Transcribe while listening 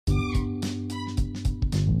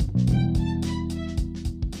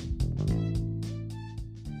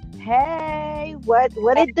Hey, what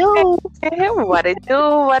it do? What it do?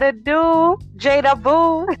 What it do? Jada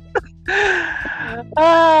Boo.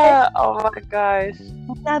 Oh my gosh.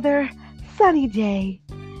 Another sunny day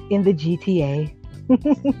in the GTA.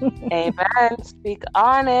 Amen. Speak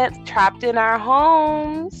on it. Trapped in our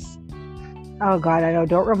homes. Oh God, I know.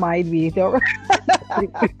 Don't remind me. I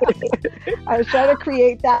was trying to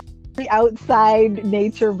create that outside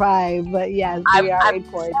nature vibe, but yes, we are in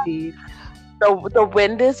quarantine. The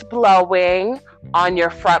wind is blowing on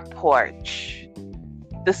your front porch.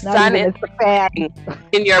 The sun is shining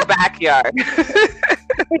in your backyard.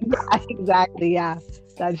 Exactly. Yeah,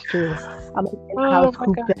 that's true. I'm in the house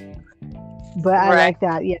cooped up, but I like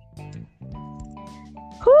that. Yeah.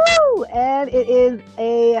 Whoo! And it is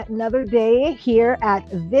another day here at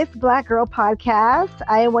This Black Girl Podcast.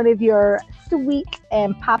 I am one of your sweet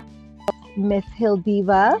and pop Miss Hill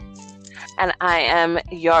Diva. And I am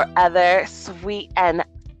your other sweet and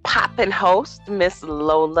poppin' host, Miss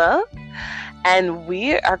Lola. And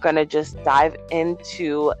we are going to just dive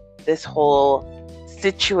into this whole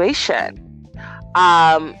situation.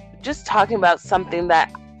 Just talking about something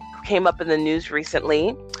that came up in the news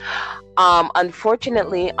recently.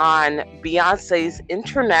 Unfortunately, on Beyonce's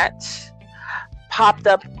internet, popped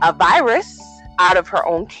up a virus out of her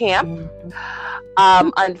own camp.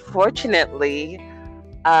 Unfortunately,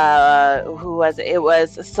 who was it? It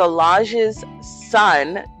was Solange's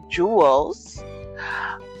son, Jules,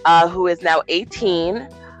 who is now 18.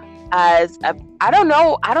 I don't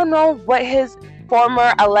know what his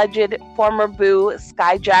alleged former boo,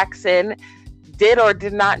 Sky Jackson, did or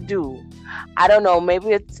did not do. I don't know. Maybe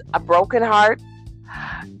it's a broken heart.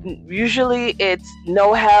 Usually it's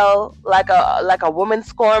no hell like a woman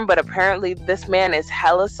scorn, but apparently this man is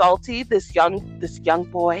hella salty. This young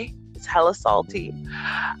boy is hella salty,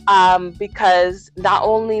 because not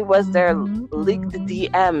only was there leaked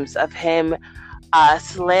DMs of him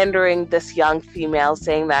slandering this young female,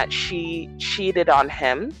 saying that she cheated on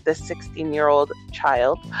him, the 16-year-old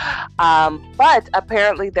child, but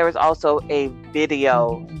apparently there was also a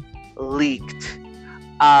video leaked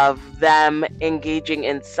of them engaging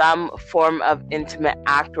in some form of intimate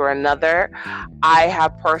act or another. I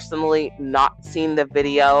have personally not seen the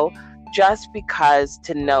video, just because,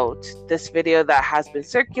 to note, this video that has been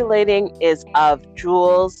circulating is of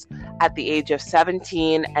Jules at the age of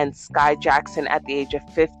 17 and Sky Jackson at the age of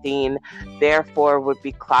 15, therefore would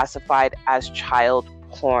be classified as child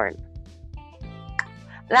porn.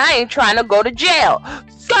 And I ain't trying to go to jail.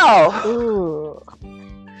 So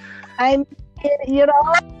and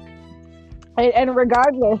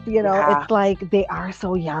regardless, it's like they are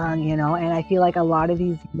so young, and I feel like a lot of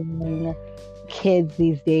these young kids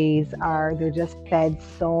these days they're just fed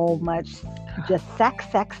so much just sex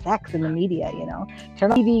in the media.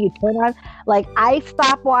 Turn on TV, you turn on, like, I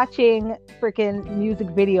stopped watching freaking music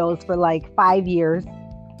videos for like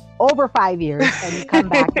over 5 years, and you come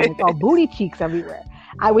back and it's all booty cheeks everywhere.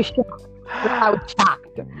 I was shocked.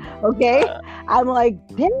 Okay, I'm like,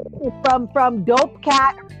 from Dope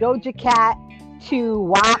Cat, Doja Cat to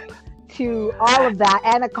WAP to all of that,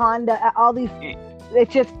 Anaconda, all these.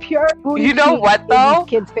 It's just pure booty. You know what though?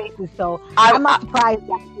 Kids' faces. So I'm not surprised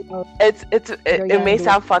that it may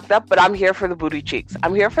sound fucked up, but I'm here for the booty cheeks.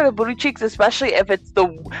 I'm here for the booty cheeks, especially if it's the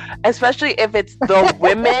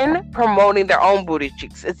women promoting their own booty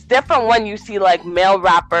cheeks. It's different when you see like male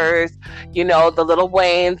rappers, the Lil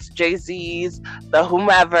Waynes, Jay-Z's, the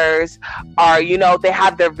whomevers are, they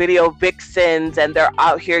have their video vixens and they're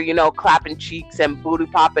out here, clapping cheeks and booty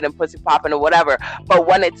popping and pussy popping or whatever. But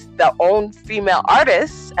when it's the own female artists,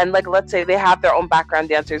 and like, let's say they have their own background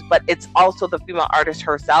dancers, but it's also the female artist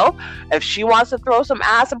herself, if she wants to throw some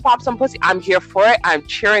ass and pop some pussy, I'm here for it. I'm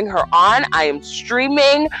cheering her on. I am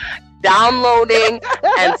streaming, downloading,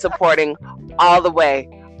 and supporting all the way,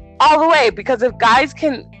 because if guys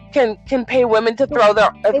can pay women to throw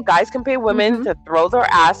their to throw their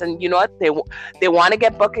ass, and you know what, they want to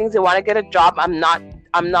get bookings, they want to get a job. I'm not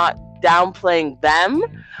downplaying them,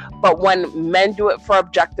 but when men do it for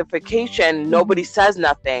objectification, nobody says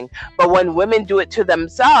nothing. But when women do it to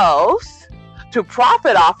themselves to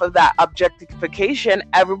profit off of that objectification,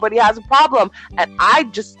 everybody has a problem. And I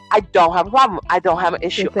don't have a problem. I don't have an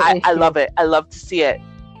issue. I love it. I love to see it.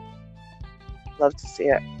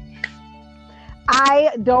 I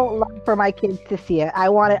don't love for my kids to see it. I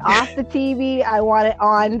want it off the TV. I want it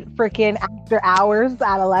on freaking after hours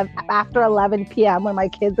after 11 p.m. when my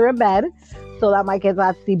kids are in bed, so that my kids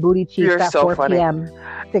have to see booty cheeks at 4 p.m.,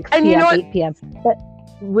 6 p.m., 8 p.m. But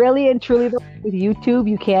really and truly, with YouTube,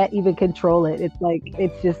 you can't even control it. It's like,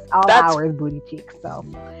 it's just all hours booty cheeks. So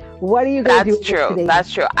what are you going to do?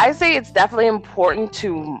 That's true. I say it's definitely important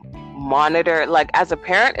to monitor, like as a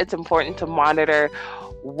parent, it's important to monitor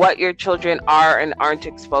what your children are and aren't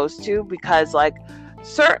exposed to, because like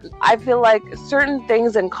I feel like certain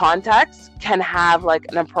things in context can have like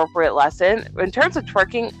an appropriate lesson. In terms of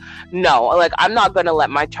twerking, no, like I'm not going to let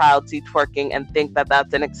my child see twerking and think that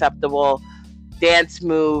that's an acceptable dance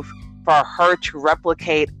move for her to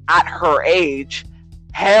replicate at her age.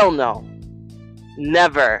 Hell no.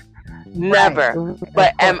 Never. Right.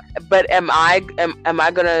 But am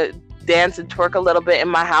I gonna dance and twerk a little bit in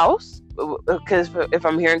my house because if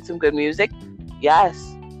I'm hearing some good music?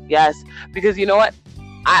 Yes, because you know what,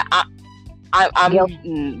 I'm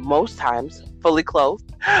most times fully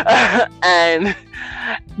clothed and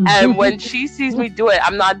when she sees me do it,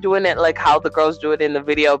 I'm not doing it like how the girls do it in the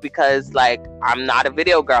video, because like I'm not a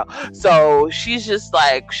video girl. So she's just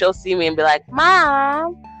like, she'll see me and be like,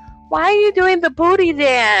 Mom, why are you doing the booty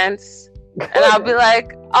dance? And I'll be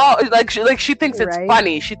like, oh, she thinks it's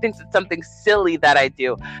funny. She thinks it's something silly that I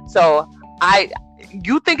do. So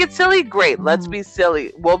you think it's silly? Great. Let's be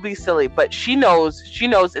silly. We'll be silly. But she knows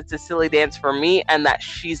it's a silly dance for me and that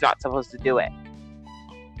she's not supposed to do it.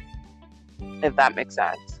 If that makes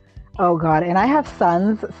sense. Oh God. And I have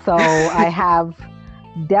sons, so I have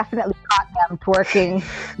definitely caught them twerking,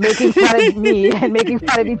 making fun of me and making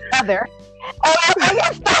fun of each other. Oh, I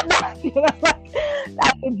guess that, you know, like,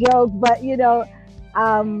 that's a joke, but you know,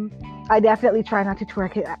 I definitely try not to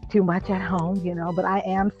twerk it too much at home, you know, but I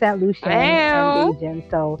am St. Lucian and Asian,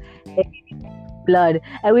 so it's blood,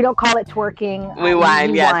 and we don't call it twerking. We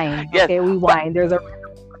whine, yes. Okay, we whine. There's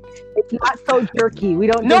it's not so jerky. We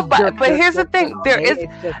don't. No, but here's the thing.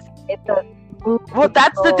 Well,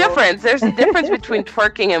 that's the difference. There's a difference between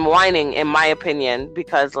twerking and whining, in my opinion,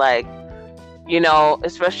 because like, you know,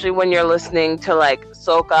 especially when you're listening to like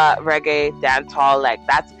soca, reggae, dancehall, like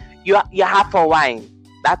that's you have to whine.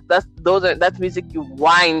 That's music you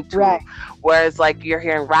whine to. Right. Whereas like you're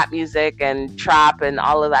hearing rap music and trap and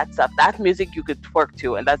all of that stuff, that's music you could twerk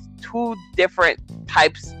to, and that's two different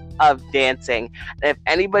types of dancing. And if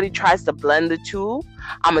anybody tries to blend the two,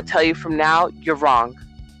 I'm gonna tell you from now, you're wrong.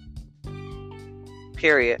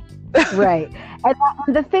 Period. Right.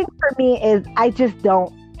 And the thing for me is I just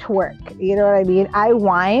don't twerk. You know what I mean? I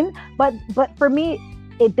whine, but for me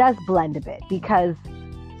it does blend a bit, because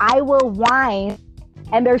I will whine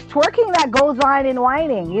and there's twerking that goes on in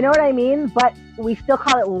whining. You know what I mean? But we still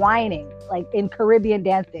call it whining, like in Caribbean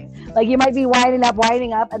dancing. Like you might be winding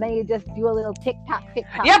up, and then you just do a little TikTok.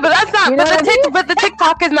 Yeah, but that's not. But the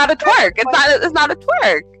TikTok is not a twerk. It's not a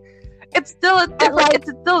twerk. It's still a different. It's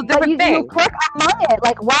still a different thing. You twerk among it.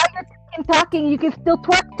 Like while you're talking, you can still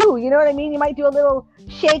twerk too. You know what I mean? You might do a little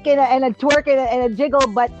shake and a twerk and a jiggle,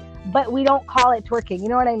 but we don't call it twerking. You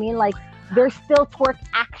know what I mean? Like there's still twerk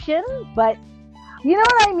action, but you know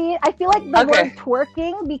what I mean? I feel like the word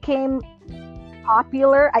twerking became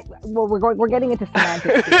popular. We're getting into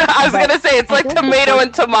semantics. I was gonna say it's like tomato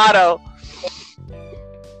and tomato.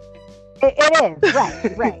 It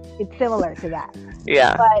is right. It's similar to that.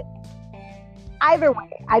 Yeah. But either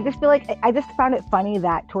way, I just feel like I just found it funny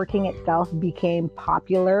that twerking itself became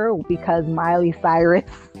popular because Miley Cyrus.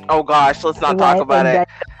 Oh gosh, let's not talk about it.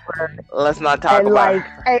 Let's not talk about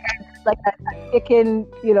it. Like a chicken,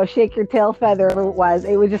 you know, shake your tail feather. It was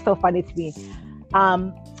just so funny to me.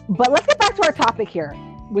 But let's get back to our topic here,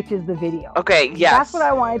 which is the video. Okay, yes. That's what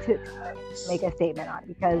I wanted to make a statement on,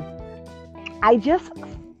 because I just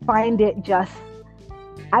find it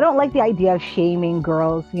I don't like the idea of shaming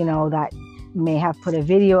girls, you know, that may have put a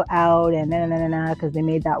video out and because they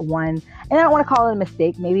made that one, and I don't want to call it a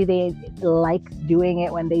mistake. Maybe they like doing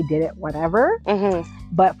it when they did it, whatever. Mm-hmm.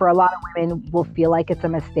 But for a lot of women, will feel like it's a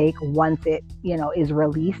mistake once it, you know, is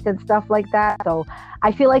released and stuff like that. So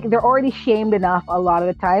I feel like they're already shamed enough a lot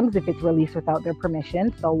of the times if it's released without their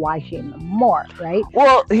permission. So why shame them more, right?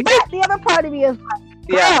 Well, but the other part of me is like,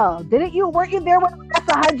 girl, weren't you there when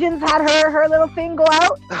Vanessa Hudgens had her little thing go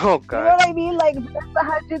out? Oh God. You know what I mean? Like Vanessa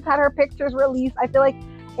Hudgens had her pictures released. I feel like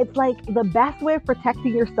it's like the best way of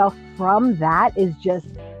protecting yourself from that is just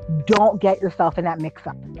don't get yourself in that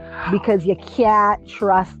mix-up, because you can't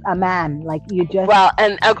trust a man. Like you just... Well,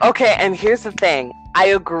 and okay, and here's the thing. I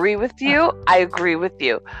agree with you. In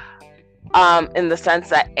the sense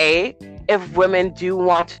that if women do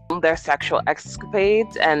want to film their sexual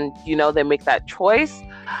escapades and, you know, they make that choice,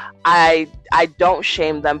 I don't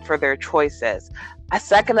shame them for their choices.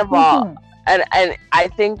 Second of all, and I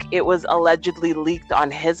think it was allegedly leaked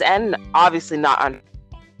on his end, obviously not on...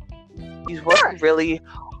 He's working really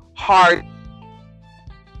hard.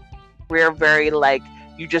 We're very like,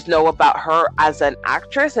 you just know about her as an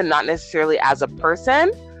actress and not necessarily as a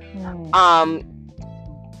person.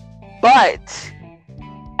 But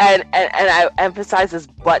and I emphasize this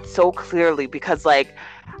but so clearly because, like,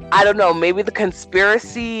 I don't know, maybe the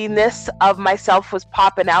conspiracy-ness of myself was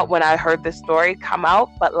popping out when I heard this story come out.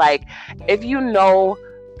 But, like, if you know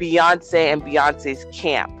Beyonce and Beyonce's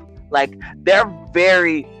camp, like,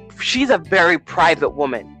 she's a very private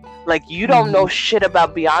woman. Like, you don't know shit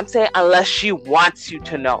about Beyonce unless she wants you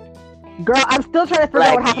to know. Girl, I'm still trying to figure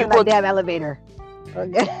out what happened in that damn elevator.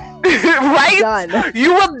 Okay. Right? Done.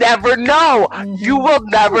 You will never know. You will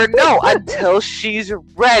never know until she's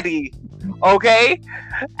ready. Okay?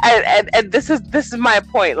 And this is my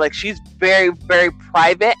point. Like, she's very, very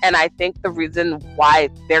private, and I think the reason why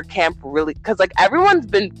their camp really, because, like, everyone's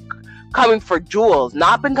been coming for Jules,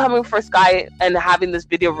 not been coming for Sky and having this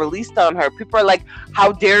video released on her. People are like,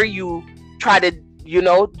 how dare you try to,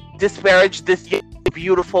 disparage this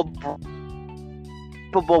beautiful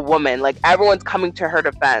woman. Like, everyone's coming to her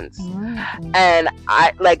defense. And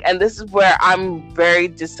and this is where I'm very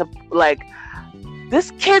this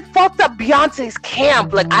kid fucked up Beyonce's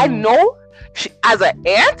camp. Like, I know she, as an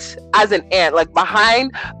aunt, like,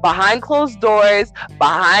 behind closed doors,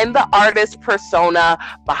 behind the artist persona,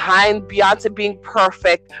 behind Beyonce being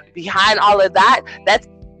perfect, behind all of that, that's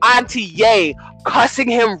Auntie Ye cussing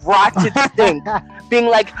him raw to stink. Being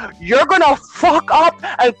like, you're gonna fuck up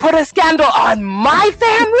and put a scandal on my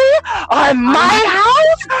family, on my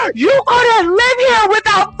house? You couldn't live here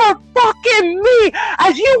without fucking me,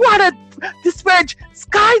 and you wanna disparage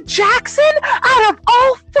Sky Jackson out of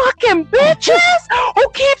all fucking bitches who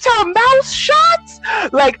keeps her mouth shut?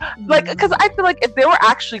 Like, because I feel like if they were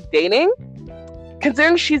actually dating,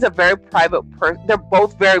 considering she's a very private person, they're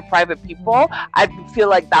both very private people, I feel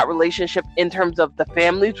like that relationship in terms of the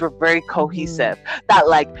families were very cohesive. That,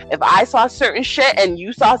 like, if I saw certain shit and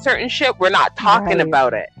you saw certain shit, we're not talking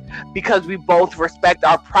about it because we both respect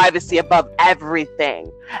our privacy above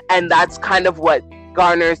everything. And that's kind of what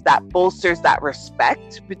bolsters that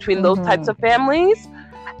respect between those types of families.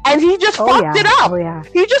 And he just fucked it up.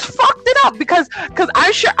 He just fucked it up because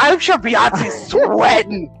I'm sure Beyonce's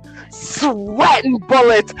sweating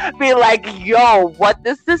bullets, being like, yo, what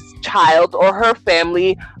does this child or her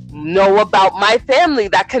family know about my family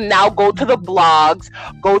that can now go to the blogs,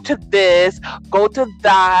 go to this, go to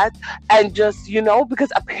that, and just,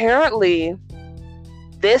 because apparently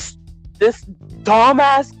this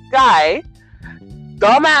dumbass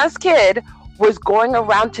kid was going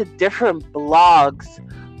around to different blogs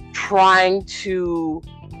trying to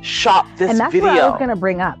shop this video. And that's what I was going to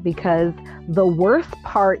bring up, because the worst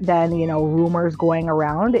part then, rumors going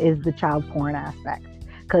around is the child porn aspect.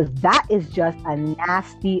 Because that is just a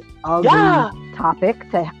nasty, ugly topic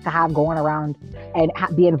to have going around and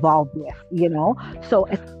be involved with, So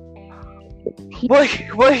well,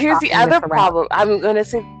 here's the other problem. I'm going to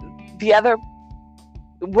say the other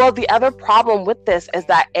problem with this is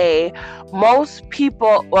that most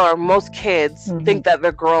people or most kids think that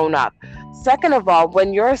they're grown up. Second of all,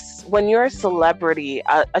 when you're a celebrity,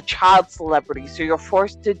 a child celebrity, so you're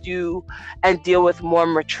forced to do and deal with more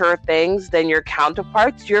mature things than your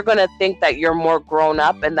counterparts, you're going to think that you're more grown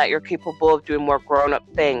up and that you're capable of doing more grown up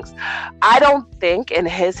things. I don't think in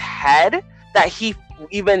his head that he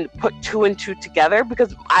even put two and two together,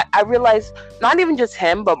 because I realize not even just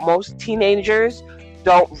him, but most teenagers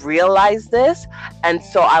don't realize this. And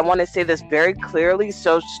so I want to say this very clearly,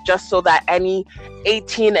 so just so that any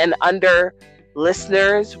 18 and under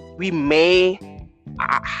listeners we may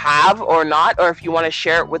have or not, or if you want to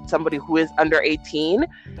share it with somebody who is under 18,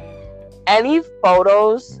 any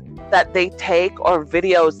photos that they take or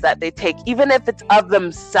videos that they take, even if it's of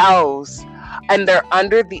themselves and they're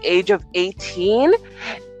under the age of 18,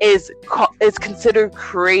 is considered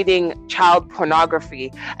creating child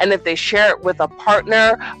pornography. And if they share it with a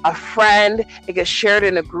partner, a friend, it gets shared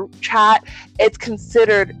in a group chat, it's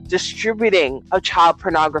considered distributing of child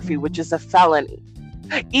pornography, which is a felony,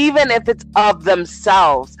 even if it's of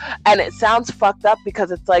themselves. And it sounds fucked up because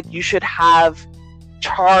it's like you should have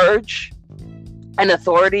charge and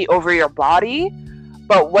authority over your body,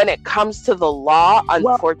 but when it comes to the law,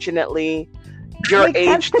 unfortunately, your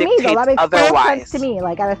age dictates otherwise. That makes sense to me.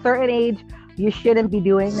 Like, at a certain age, you shouldn't be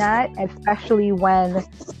doing that, especially when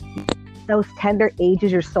those tender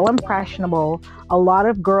ages, you're so impressionable. A lot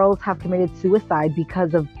of girls have committed suicide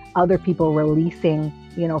because of other people releasing,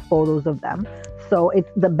 photos of them. So it's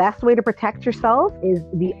the best way to protect yourself is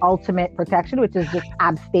the ultimate protection, which is just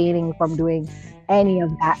abstaining from doing any of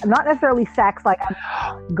that. Not necessarily sex, like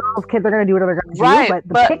girls, kids are going to do whatever they're going to do, but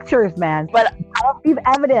the pictures, man. But don't leave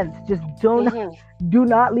evidence. Just do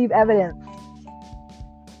not leave evidence.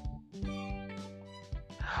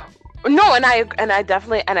 No, and I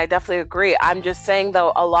definitely agree. I'm just saying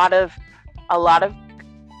though, a lot of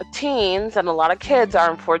teens and a lot of kids are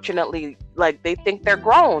unfortunately, like, they think they're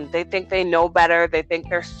grown. They think they know better. They think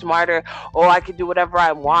they're smarter. Oh, I can do whatever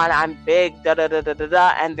I want. I'm big, da da da da da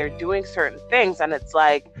da. And they're doing certain things. And it's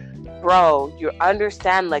like, bro, you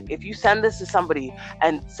understand, like, if you send this to somebody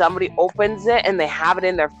and somebody opens it and they have it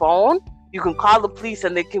in their phone, you can call the police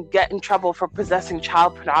and they can get in trouble for possessing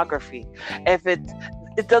child pornography. If it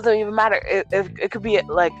doesn't even matter. It could be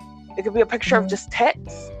like, it could be a picture of just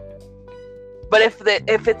tits. But if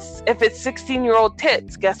it's 16-year-old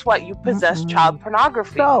tits, guess what? You possess child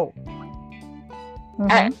pornography. So,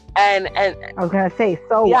 and I was gonna say,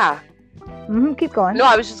 so yeah. Keep going. No,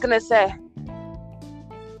 I was just gonna say.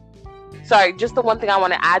 Sorry, just the one thing I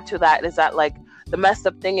want to add to that is that, like, the messed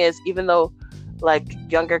up thing is, even though, like,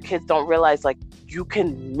 younger kids don't realize, like, you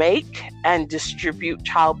can make and distribute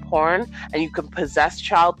child porn and you can possess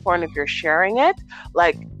child porn if you're sharing it.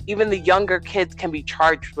 Like, even the younger kids can be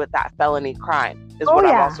charged with that felony crime, is what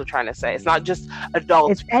I'm also trying to say. It's not just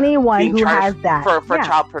adults. It's anyone who has that. For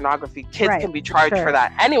child pornography. Kids can be charged for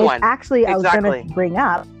that. Anyone. It's actually, I was going to bring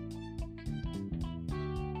up.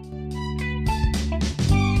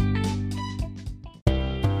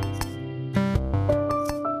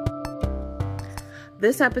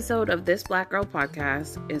 This episode of This Black Girl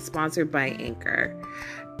Podcast is sponsored by Anchor.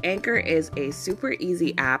 Anchor is a super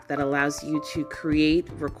easy app that allows you to create,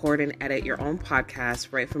 record, and edit your own podcast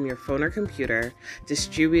right from your phone or computer,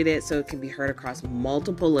 distribute it so it can be heard across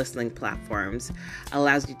multiple listening platforms,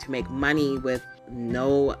 allows you to make money with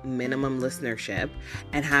no minimum listenership,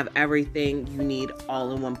 and have everything you need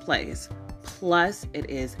all in one place. Plus, it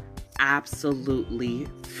is absolutely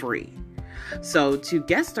free. So to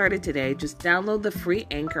get started today, just download the free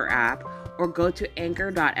Anchor app or go to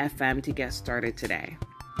anchor.fm to get started today.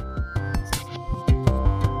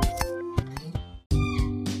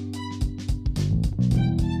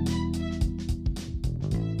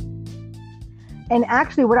 And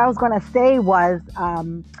actually, what I was going to say was,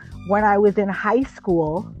 when I was in high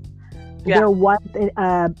school, there was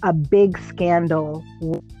a big scandal.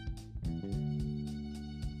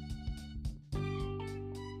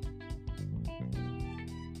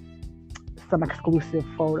 Some exclusive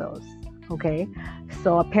photos. Okay,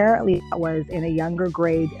 so apparently that was in a younger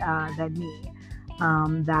grade than me.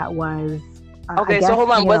 That was okay. So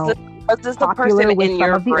hold on, was this the person in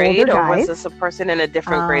your grade, or was this a person in a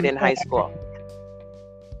different grade in high school?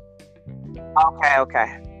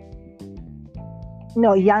 Okay.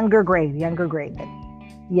 No, younger grade.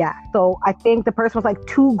 Yeah. So I think the person was like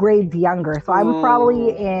 2 grades younger. So I was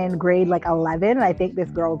probably in grade like 11, and I think this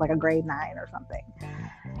girl was like a grade 9 or something.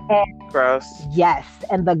 And, gross. Yes.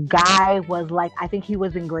 And the guy was like, I think he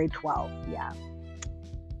was in grade 12. Yeah.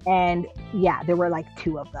 And yeah, there were like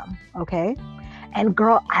 2 of them. Okay. And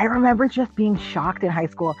girl, I remember just being shocked in high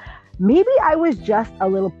school. Maybe I was just a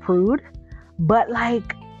little prude, but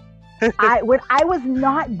like, when I was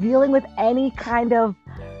not dealing with any kind of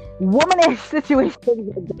womanish situation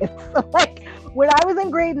like this. So like, when I was in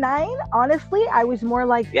grade 9, honestly, I was more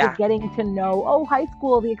like getting to know, high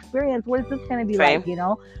school, the experience. What is this going to be like, you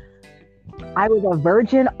know? I was a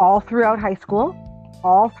virgin all throughout high school.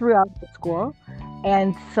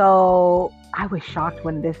 And so I was shocked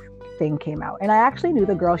when this thing came out. And I actually knew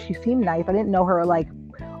the girl. She seemed nice. I didn't know her like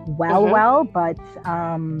well, but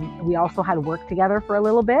we also had worked together for a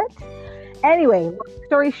little bit. Anyway, long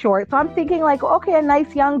story short, so I'm thinking like, okay, a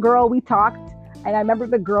nice young girl. We talked, and I remember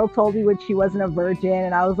the girl told me when she wasn't a virgin,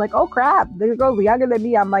 and I was like, oh crap, this girl's younger than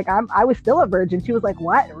me. I'm like, I was still a virgin. She was like,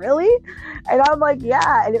 what, really? And I'm like,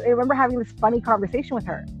 yeah. And I remember having this funny conversation with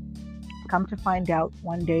her. Come to find out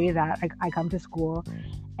one day that I come to school,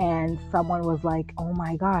 and someone was like, oh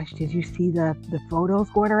my gosh, did you see the photos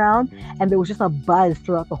going around? And there was just a buzz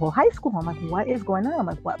throughout the whole high school. I'm like, what is going on? I'm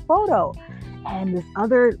like, what photo? And this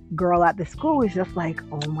other girl at the school was just like,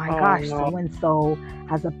 oh my gosh, so-and-so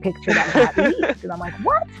has a picture that got leaked. And I'm like,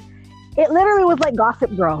 what? It literally was like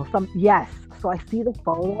Gossip Girl. So I see the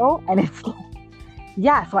photo, and it's so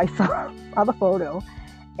I saw the photo,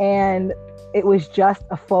 and it was just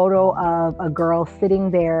a photo of a girl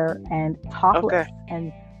sitting there and topless.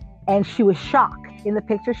 Okay. And she was shocked. In the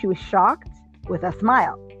picture, she was shocked with a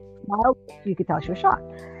smile. You could tell she was shocked.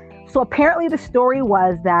 So apparently the story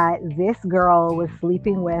was that this girl was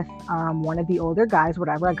sleeping with one of the older guys,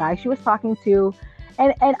 whatever, a guy she was talking to.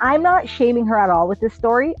 And I'm not shaming her at all with this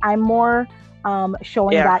story. I'm more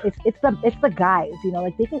showing that it's the guys, you know,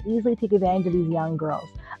 like they can easily take advantage of these young girls.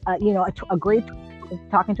 You know,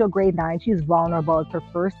 talking to a grade 9, she's vulnerable. It's her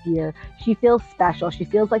first year. She feels special. She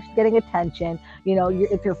feels like she's getting attention. You know,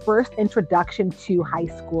 it's her first introduction to high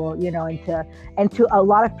school, you know, and to a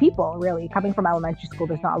lot of people, really. Coming from elementary school,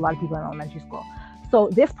 there's not a lot of people in elementary school. So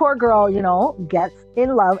this poor girl, gets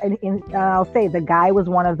in love, and I'll say the guy was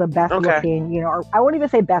one of the best looking, or I won't even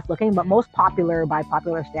say best looking, but most popular by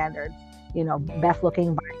popular standards, best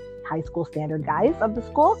looking by high school standard guys of the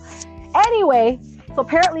school. Anyway, so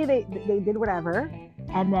apparently they did whatever.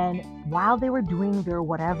 And then while they were doing their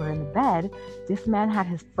whatever in the bed, this man had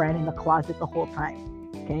his friend in the closet the whole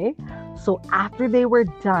time. Okay. So after they were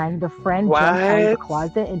done, the friend jumps out of the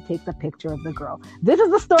closet and takes a picture of the girl. This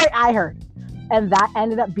is the story I heard. And that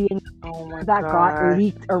ended up being got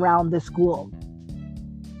leaked around the school.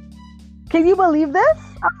 Can you believe this?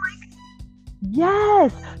 I'm like,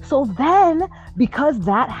 yes. So then, because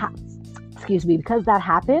that happened,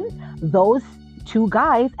 those two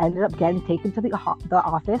guys ended up getting taken to the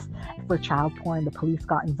office for child porn. The police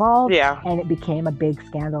got involved, and it became a big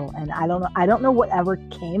scandal. And I don't know whatever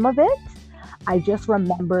came of it. I just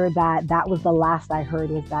remember that was the last I heard,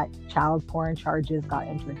 was that child porn charges got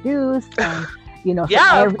introduced, and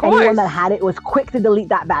anyone that had it was quick to delete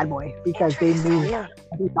that bad boy, because they knew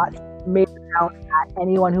they thought made it out that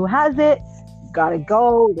anyone who has it gotta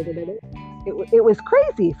go. It was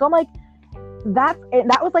crazy. So I'm like, that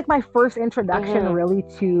was like my first introduction really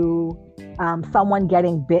to someone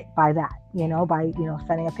getting bit by that, by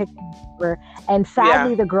sending a picture. And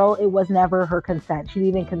sadly, the girl, it was never her consent. She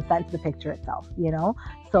didn't even consent to the picture itself,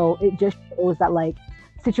 So it just shows that, like,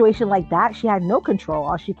 situation like that, she had no control.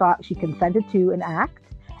 All she thought, she consented to an act,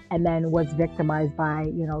 and then was victimized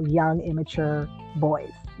by young, immature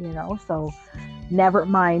boys. So never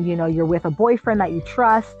mind, you're with a boyfriend that you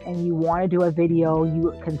trust and you want to do a video,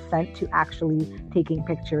 you consent to actually taking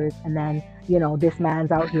pictures, and then this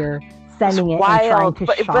man's out here sending it and trying to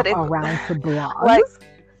shop around to blogs. Like,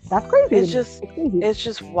 that's crazy. It's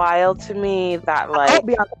just wild to me that, like,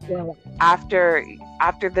 after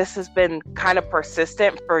this has been kind of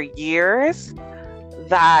persistent for years,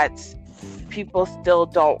 that people still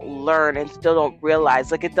don't learn and still don't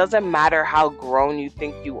realize, like, it doesn't matter how grown you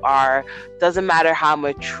think you are, doesn't matter how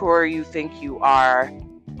mature you think you are.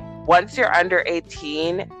 Once you're under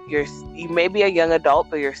 18, you may be a young adult,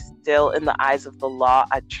 but you're still, in the eyes of the law,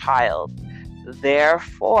 a child.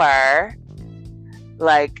 Therefore,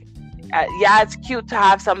 like, it's cute to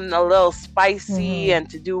have something a little spicy and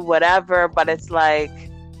to do whatever, but it's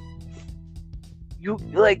like, you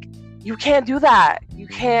can't do that. You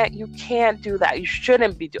can't do that. You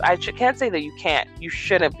shouldn't be I can't say that you can't. You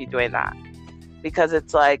shouldn't be doing that, because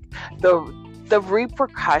it's like the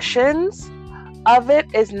repercussions of it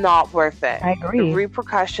is not worth it. I agree. The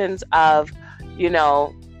repercussions of, you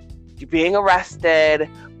being arrested,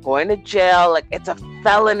 going to jail, like, it's a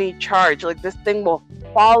felony charge. Like, this thing will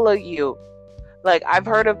follow you. Like, I've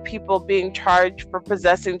heard of people being charged for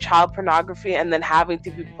possessing child pornography and then having to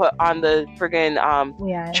be put on the friggin'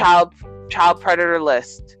 child predator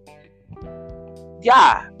list.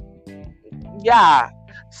 Yeah.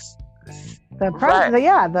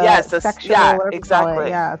 Sexual,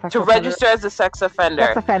 exactly. To register as a sex offender.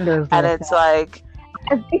 Sex offenders. And it's like,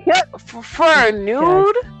 for a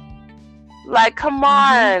nude, like, come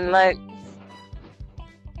on, like,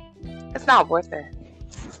 it's not worth it.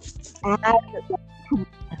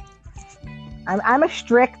 I'm a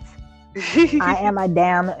strict. I am a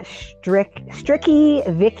damn stricky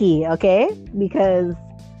Vicky, okay? Because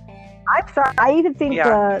I'm sorry, I even think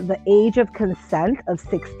the age of consent of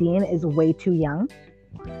 16 is way too young.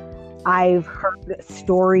 I've heard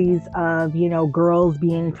stories of, girls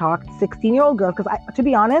being talked, 16-year-old girls, because to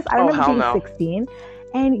be honest, I remember being 16,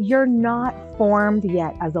 and you're not formed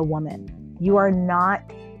yet as a woman. You are not.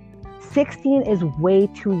 16 is way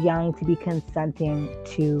too young to be consenting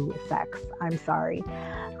to sex. I'm sorry.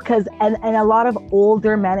 Because and a lot of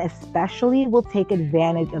older men especially will take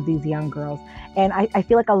advantage of these young girls. And I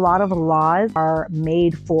feel like a lot of laws are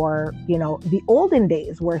made for, the olden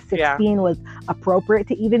days where 16 was appropriate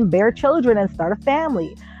to even bear children and start a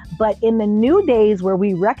family. But in the new days where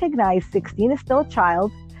we recognize 16 is still a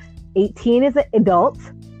child, 18 is an adult,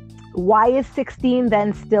 why is 16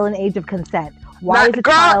 then still an age of consent? Why is a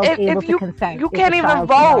child able to consent? You can't even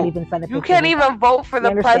vote. You can't even vote for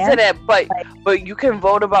the president, but you can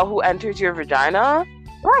vote about who enters your vagina?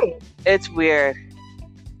 Right. It's weird.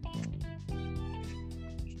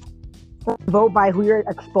 Vote by who you're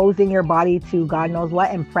exposing your body to God knows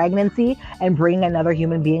what, and pregnancy, and bring another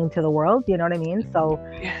human being to the world. You know what I mean? So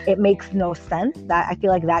it makes no sense. That I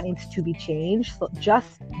feel like that needs to be changed. So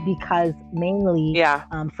just because mainly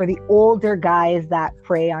for the older guys that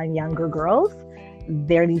prey on younger girls,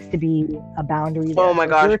 there needs to be a boundary there. Oh my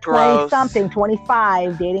gosh, you're gross. 20-something,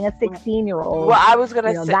 25, dating a 16-year-old. Well, I was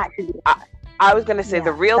gonna say, I was going to say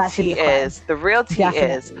the real tea is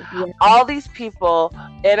all these people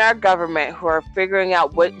in our government who are figuring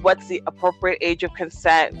out what's the appropriate age of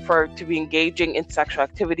consent to be engaging in sexual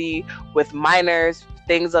activity with minors,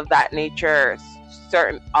 things of that nature,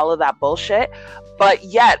 all of that bullshit, but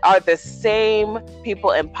yet are the same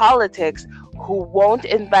people in politics who won't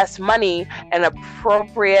invest money in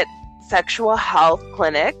appropriate sexual health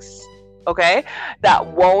clinics, okay, that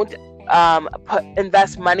won't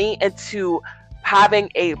invest money into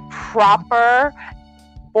having a proper,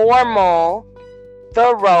 formal,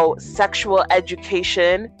 thorough sexual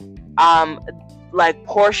education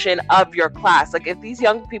portion of your class. Like, if these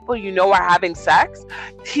young people are having sex,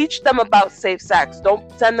 teach them about safe sex.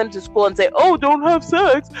 Don't send them to school and say, oh, don't have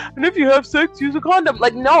sex, and if you have sex, use a condom.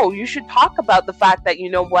 Like, no, you should talk about the fact that,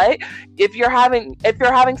 if you're having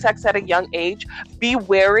sex at a young age, be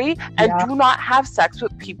wary and do not have sex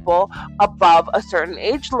with people above a certain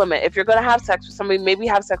age limit. If you're going to have sex with somebody, maybe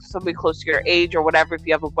have sex with somebody close to your age or whatever. If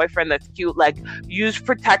you have a boyfriend that's cute, like, use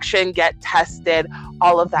protection, get tested,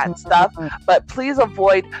 all of that stuff. But please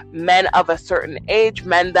avoid men of a certain age,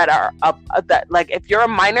 men that are if you're a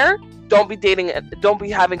minor, don't be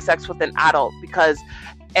having sex with an adult, because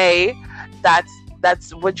that's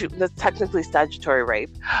technically statutory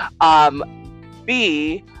rape.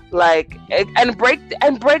 B, and break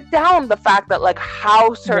down the fact that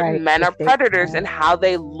how certain men are predators and how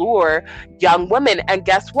they lure young women. And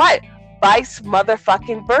guess what? Vice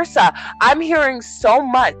motherfucking versa. I'm hearing so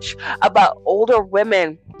much about older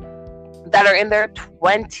women that are in their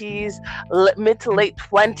 20s, mid to late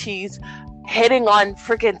 20s, hitting on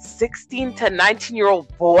freaking 16 to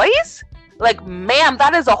 19-year-old boys? Like, ma'am,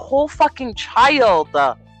 that is a whole fucking child.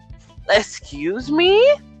 Excuse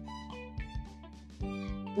me?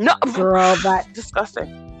 No, girl, that's disgusting.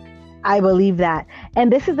 I believe that.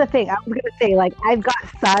 And this is the thing. I was going to say, I've got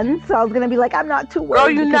sons, so I was going to be I'm not too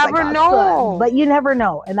worried. Girl, you never know. Sons. But you never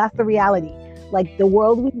know. And that's the reality. The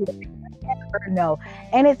world we live in, you never know.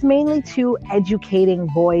 And it's mainly to educating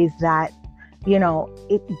boys that,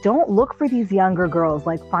 don't look for these younger girls.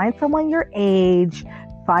 Find someone your age,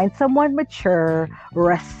 find someone mature,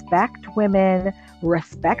 respect women,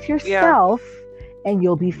 respect yourself, and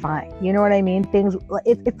you'll be fine. You know what I mean? It's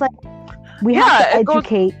we have to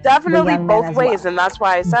educate definitely both ways. And that's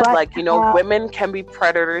why I said, women can be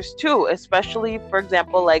predators too, especially, for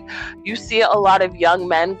example, you see a lot of young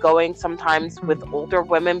men going sometimes with older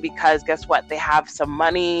women because guess what? They have some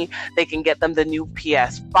money. They can get them the new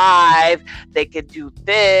PS5. They could do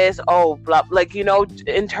this. Oh, blah.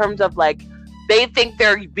 In terms of they think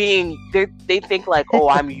they think oh,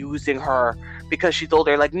 I'm using her because she's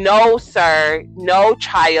older. No, sir. No,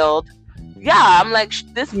 child. Yeah, I'm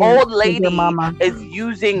this old lady is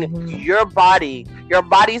using your body. Your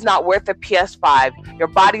body's not worth a PS5. Your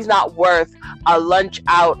body's not worth a lunch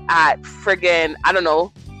out at friggin', I don't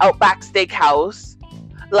know, Outback Steakhouse.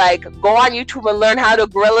 Go on YouTube and learn how to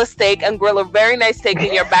grill a steak and grill a very nice steak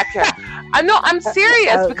in your backyard. I'm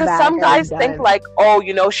serious, because some guys think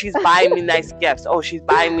she's buying me nice gifts. Oh, she's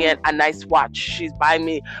buying me a nice watch. She's buying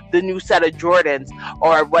me the new set of Jordans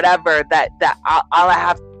or whatever. That all I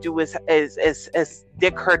have to do is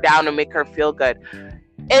dick her down and make her feel good.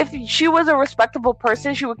 If she was a respectable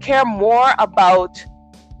person, she would care more about.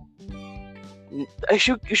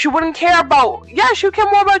 She wouldn't care about. Yeah, she would care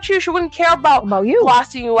more about you. She wouldn't care about you,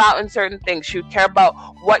 flossing you out in certain things. She would care about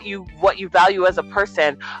what you value as a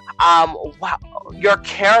person, your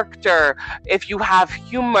character, if you have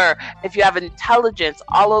humor, if you have intelligence,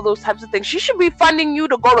 all of those types of things. She should be funding you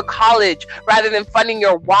to go to college rather than funding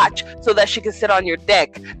your watch so that she can sit on your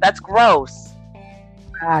dick. That's gross.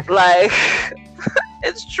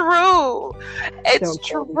 It's true. It's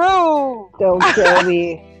true. Don't kill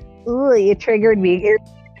me. Ooh, you triggered me. It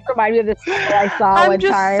reminded me of this story I saw one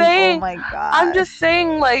time. Oh my god! I'm just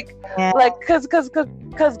saying,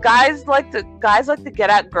 because guys like to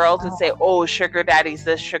get at girls and say, "Oh, sugar daddy's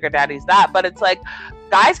this, sugar daddy's that," but it's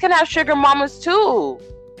guys can have sugar mamas too,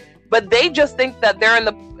 but they just think that they're in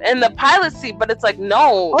the pilot seat. But it's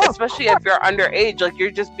no, especially if you're underage,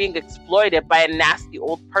 you're just being exploited by a nasty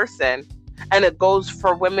old person, and it goes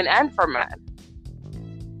for women and for men.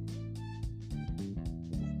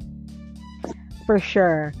 For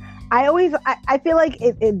sure. I feel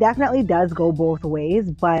it definitely does go both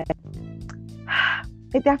ways, but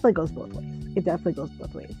it definitely goes both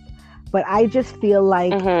ways. But I just feel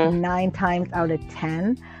 9 times out of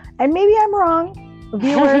 10, and maybe I'm wrong,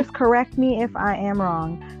 viewers, correct me if I am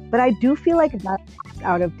wrong, but I do feel 9 times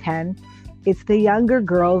out of 10, it's the younger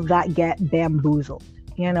girls that get bamboozled.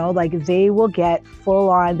 They will get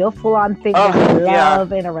they'll full on think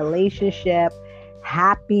love in a relationship,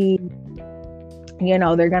 happy, you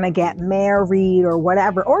know, they're gonna get married or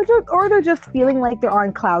whatever, or they're just feeling like they're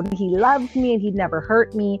on cloud. He loves me and he'd never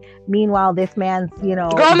hurt me. Meanwhile, this man's, you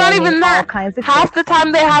know, girl, not even that. Kinds of half the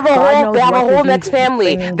time they have a whole next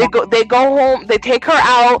family. They go home, they take her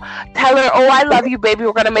out, tell her, oh, I love you, baby,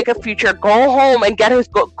 we're gonna make a future. Go home and get his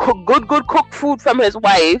good cooked food from his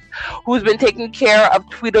wife, who's been taking care of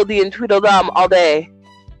Tweedledee and Tweedledum all day.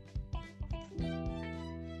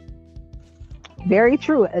 Very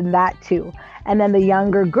true, and that too. And then the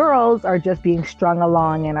younger girls are just being strung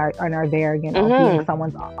along and are there, you know, being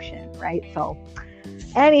someone's option, right? So,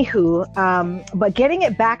 anywho, but getting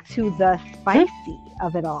it back to the spicy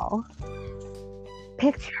of it all,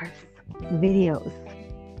 pictures, videos,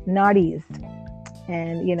 naughties,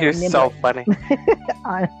 and, you know, you're so funny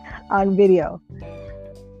on video.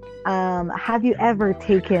 Have you ever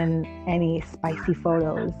taken any spicy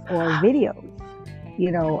photos or videos? You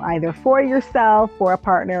know, either for yourself, for a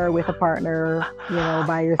partner, with a partner, you know,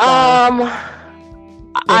 by yourself.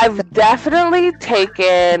 I've definitely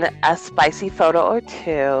taken a spicy photo or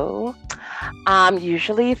two.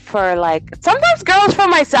 Usually for like, sometimes girls for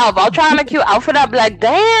myself. I'll try on a cute outfit. I'll be like,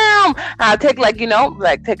 damn. I'll take like, you know,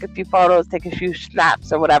 like take a few photos, take a few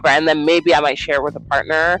snaps or whatever. And then maybe I might share with a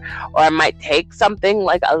partner, or I might take something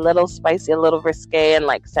like a little spicy, a little risque, and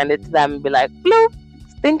like send it to them and be like, bloop,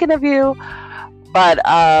 thinking of you. But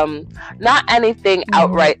not anything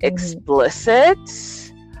outright explicit.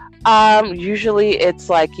 Usually it's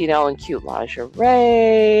like, you know, in cute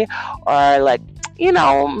lingerie, or like, you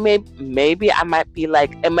know, maybe I might be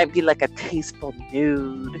like, it might be like a tasteful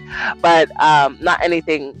nude, but not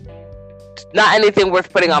anything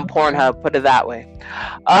worth putting on Pornhub, put it that way.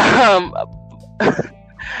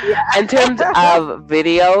 In terms of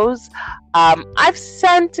videos, I've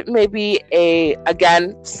sent maybe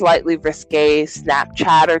again, slightly risque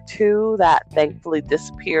Snapchat or two that thankfully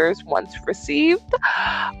disappears once received.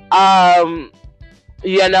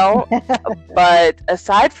 You know, but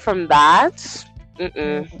aside from that,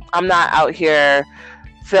 I'm not out here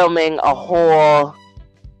filming a whole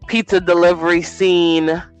pizza delivery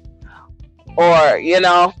scene, or, you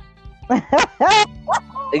know,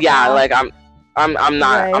 yeah, like I'm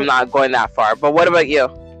not going that far. But what about you?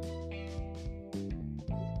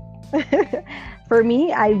 For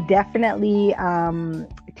me, I've definitely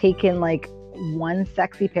taken like one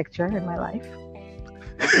sexy picture in my life.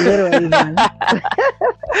 Literally one.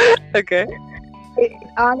 Okay.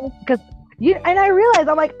 Honest, because and I realized,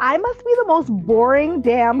 I'm like, I must be the most boring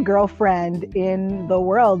damn girlfriend in the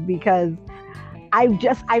world, because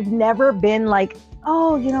I've never been like,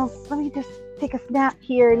 oh, you know, let me just take a snap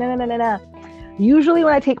here. No. Usually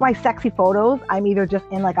when I take my sexy photos, I'm either just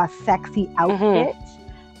in like a sexy outfit,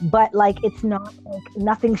 but like it's not like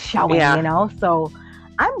nothing's showing, you know? So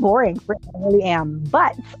I'm boring. I really am.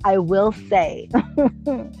 But I will say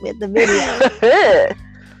with the video,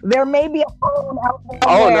 there may be a phone out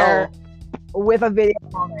there with a video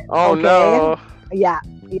on it. Oh, okay? No. Yeah.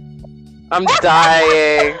 I'm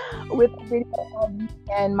dying. With the video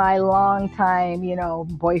and my longtime, you know,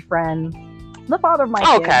 boyfriend, the father of my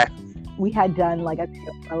kids. We had done like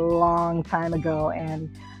a long time ago, and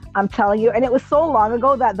I'm telling you, and it was so long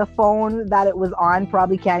ago that the phone that it was on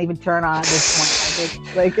probably can't even turn on at this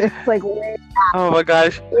point. It's like way back. Oh my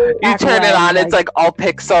gosh. You turn it on, it's like all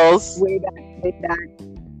pixels. Way back.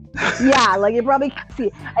 Yeah, like you probably can't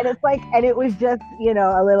see. And it's like, and it was just, you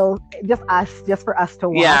know, a little, just for us to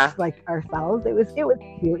watch, like ourselves. It was cute.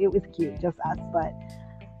 It was cute, just us. But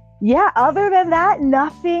yeah, other than that,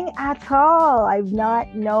 nothing at all. I've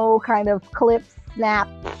no kind of clips,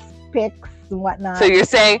 snaps, pics, and whatnot. So you're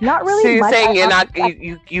saying, not really. So you're saying you're not,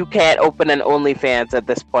 you can't open an OnlyFans at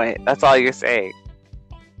this point. That's all you're saying.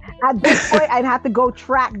 At this point, I'd have to go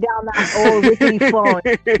track down that old rickety phone.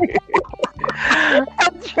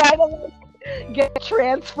 I'm trying to get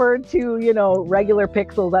transferred to, you know, regular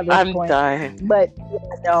pixels at this point. I'm dying. But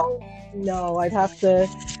no, I'd have to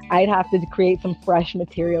create some fresh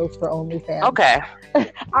materials for OnlyFans. Okay.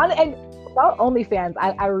 And about OnlyFans,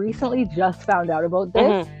 I recently just found out about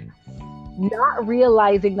this. Not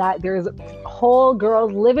realizing that there's whole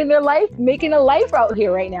girls living their life, making a life out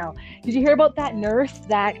here right now. Did you hear about that nurse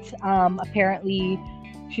that apparently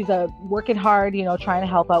she's working hard, you know, trying to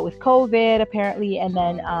help out with COVID apparently, and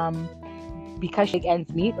then because she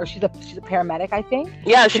ends meet, or she's a paramedic, I think.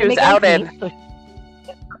 Yeah, she was outed. So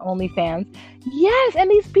OnlyFans. Yes, and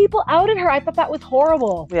these people outed her. I thought that was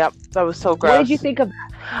horrible. Yep, that was so gross. What did you think of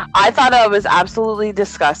that? I thought it was absolutely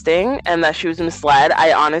disgusting and that she was misled.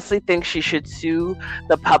 I honestly think she should sue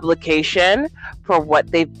the publication for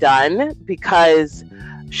what they've done, because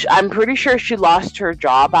I'm pretty sure she lost her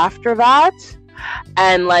job after that.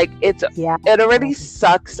 And like it already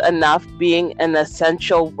sucks enough being an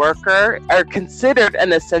essential worker, or considered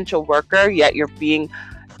an essential worker, yet you're being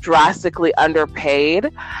drastically underpaid.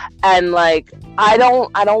 And like I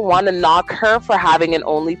don't want to knock her for having an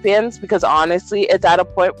OnlyFans, because honestly it's at a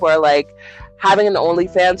point where like having an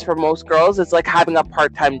OnlyFans for most girls is like having a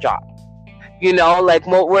part-time job, you know, like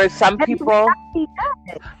where some people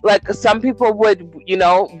would, you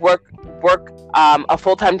know, work a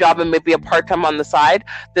full-time job and maybe a part-time on the side.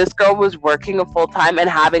 This girl was working a full-time and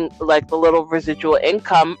having like the little residual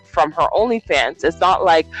income from her OnlyFans. It's not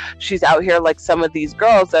like she's out here like some of these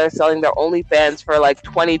girls that are selling their OnlyFans for like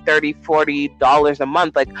 $20, $30, $40 a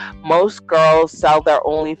month. Like most girls sell their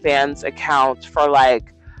OnlyFans accounts for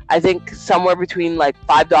like, I think somewhere between like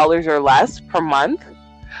 $5 or less per month.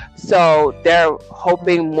 So they're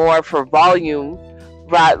hoping more for volume,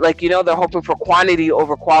 right? Like, you know, they're hoping for quantity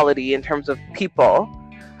over quality in terms of people.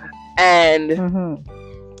 And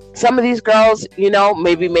some of these girls, you know,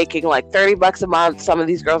 maybe making like $30 a month. Some of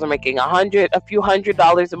these girls are making a few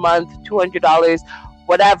 $100 a month, $200,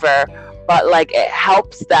 whatever. But like it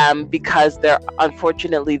helps them because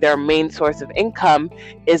unfortunately their main source of income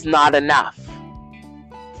is not enough.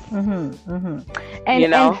 And, you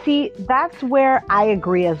know? And see, that's where I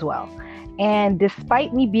agree as well. And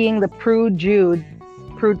despite me being the prude,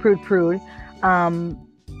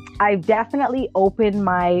 I've definitely opened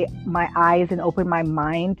my eyes and opened my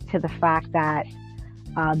mind to the fact that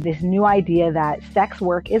this new idea that sex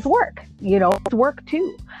work is work, you know, it's work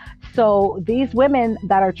too. So these women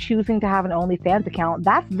that are choosing to have an OnlyFans account,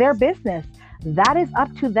 that's their business. That is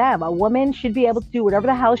up to them. A woman should be able to do whatever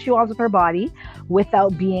the hell she wants with her body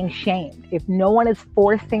without being shamed. If no one is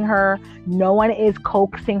forcing her, no one is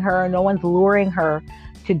coaxing her, no one's luring her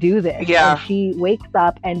to do this. Yeah. And she wakes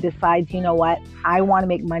up and decides, you know what, I want to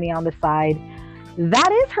make money on the side.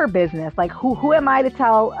 That is her business. Like, who am I to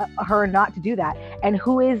tell her not to do that? And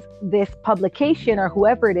who is this publication or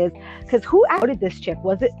whoever it is? Because who outed this chick?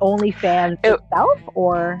 Was it OnlyFans itself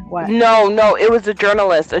or what? No, it was a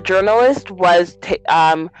journalist. A journalist was,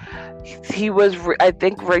 he was, I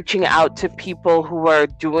think, reaching out to people who were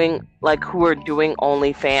doing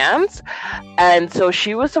OnlyFans. And so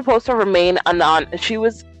she was supposed to remain she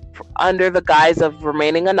was under the guise of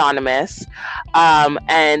remaining anonymous,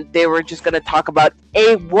 and they were just going to talk about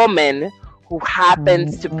a woman who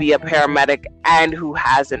happens to be a paramedic and who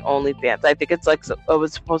has an OnlyFans. I think it's like, it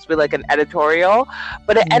was supposed to be like an editorial,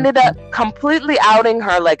 but it ended up completely outing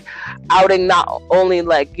her, like outing not only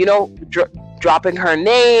like, you know, dropping her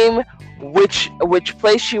name, which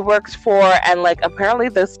place she works for, and like apparently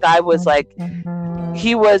this guy was like,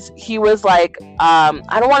 he was like,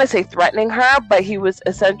 I don't want to say threatening her, but he was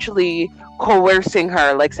essentially coercing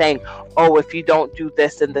her, like saying, oh, if you don't do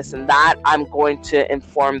this and this and that, I'm going to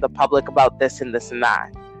inform the public about this and this and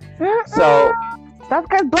that. So that's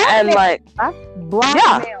good. Blackmail. And like, that's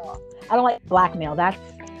blackmail. Yeah. I don't like blackmail. That's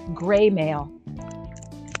gray mail.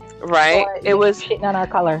 Right. So it was shitting on our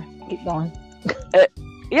color. Keep going.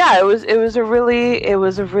 Yeah, it was a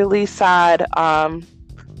really sad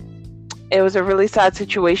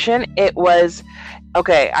situation. It was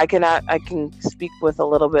okay. I can speak with a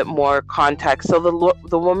little bit more context. So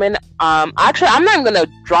the woman, actually, I'm not going to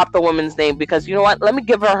drop the woman's name because you know what? Let me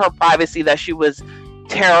give her her privacy that she was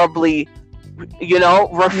terribly, you know,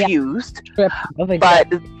 refused.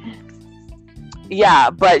 Yeah.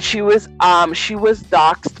 But she was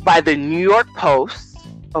doxxed by the New York Post.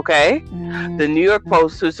 Okay, the New York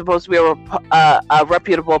Post, who's supposed to be a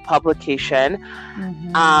reputable publication.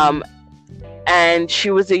 And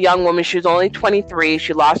she was a young woman. She was only 23.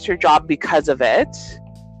 She lost her job because of it.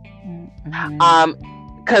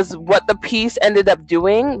 Because what the piece ended up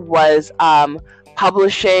doing was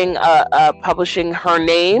publishing her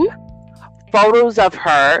name, photos of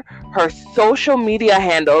her social media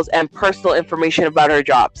handles, and personal information about her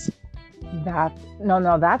jobs.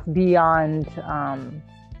 That's beyond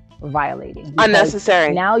violating.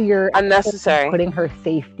 Unnecessary. Now you're unnecessary putting her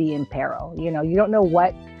safety in peril. You know, you don't know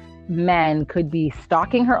what men could be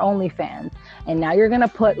stalking her OnlyFans, and now you're gonna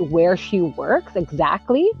put where she works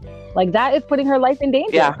exactly. Like that is putting her life in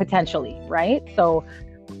danger potentially, right? So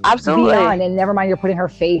absolutely. Beyond, and never mind, you're putting her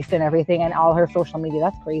face and everything and all her social media.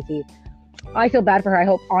 That's crazy. I feel bad for her. I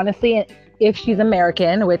hope honestly, if she's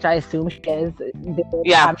American, which I assume she is,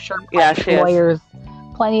 I'm sure lawyers,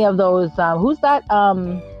 plenty of those. Who's that?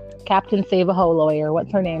 Captain Save-A-Ho lawyer.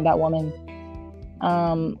 What's her name? That woman.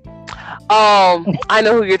 I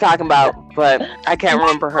know who you're talking about, but I can't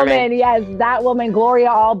remember her name. Yes, that woman,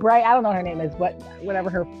 Gloria Albright. I don't know what her name is, but whatever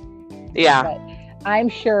her. Yeah. But I'm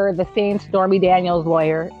sure the same Stormy Daniels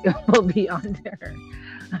lawyer will be under her.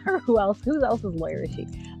 Who else's lawyer is she?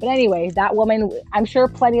 But anyway, that woman, I'm sure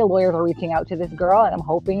plenty of lawyers are reaching out to this girl, and I'm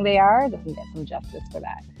hoping they can get some justice for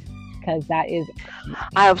that, because that is.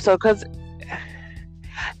 I hope so, because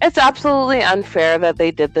it's absolutely unfair that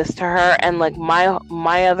they did this to her. And like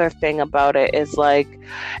my other thing about it is, like,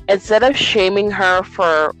 instead of shaming her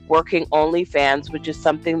for working OnlyFans, which is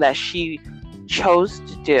something that she chose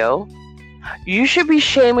to do, you should be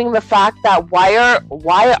shaming the fact that why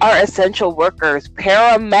are essential workers,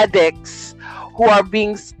 paramedics, who are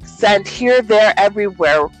being sent here, there,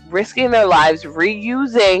 everywhere, risking their lives,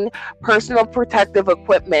 reusing personal protective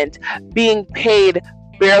equipment, being paid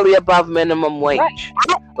barely above minimum wage.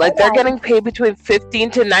 Right. Like, they're getting paid between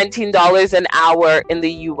 $15 to $19 an hour in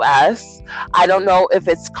the US. I don't know if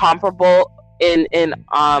it's comparable in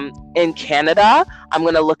Canada. I'm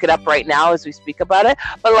gonna look it up right now as we speak about it.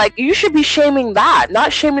 But like, you should be shaming that,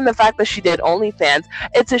 not shaming the fact that she did OnlyFans.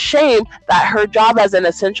 It's a shame that her job as an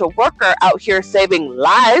essential worker out here saving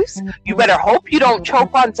lives. You better hope you don't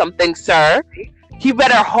choke on something, sir. He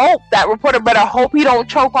better hope, that reporter better hope he don't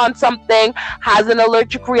choke on something, has an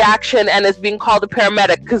allergic reaction, and is being called a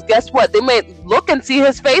paramedic. Because guess what? They may look and see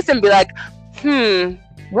his face and be like,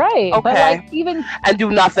 right. Okay. But like, even and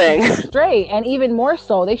do nothing. Straight. And even more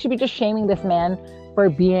so, they should be just shaming this man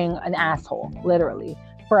for being an asshole, literally.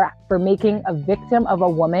 For making a victim of a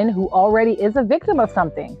woman who already is a victim of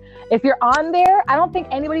something. If you're on there, I don't think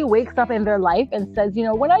anybody wakes up in their life and says, you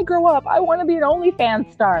know, when I grow up, I want to be an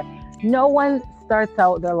OnlyFans star. No one starts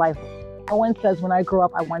out their life. No one says, when I grow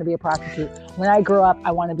up, I want to be a prostitute. When I grow up,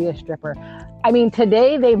 I want to be a stripper. I mean,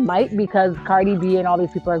 today they might, because Cardi B and all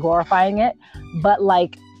these people are glorifying it. But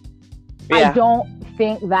like, I don't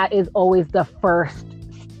think that is always the first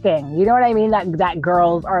thing. You know what I mean? That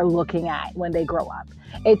girls are looking at when they grow up.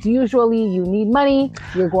 It's usually, you need money,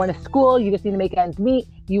 you're going to school, you just need to make ends meet,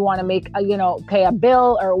 you want to make pay a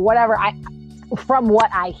bill or whatever. From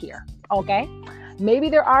what I hear, okay? Maybe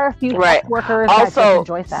there are a few sex workers that just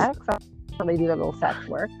enjoy sex, so they do their little sex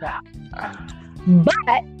work.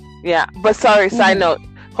 But sorry, side note.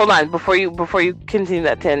 Hold on, before you continue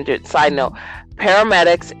that tangent. Side note: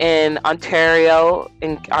 paramedics in Ontario,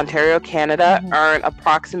 Canada, earn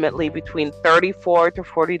approximately between $34 to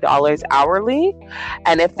 $40 hourly,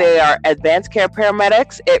 and if they are advanced care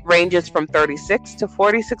paramedics, it ranges from $36 to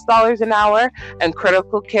 $46 an hour, and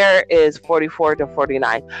critical care is $44 to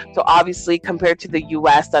 $49. So obviously, compared to the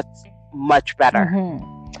U.S., that's much better.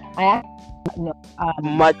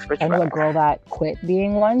 Much better. I know a girl that quit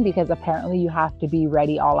being one because apparently you have to be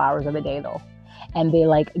ready all hours of the day though. And they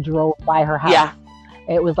like drove by her house. Yeah.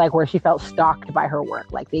 It was like where she felt stalked by her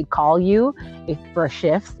work. Like they'd call you for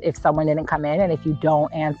shifts if someone didn't come in, and if you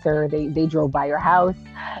don't answer, they drove by your house.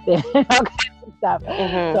 Stuff.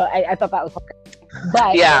 So I thought that was hilarious.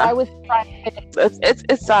 But what I was trying to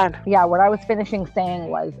it's sad. Yeah, what I was finishing saying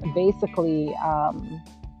was basically I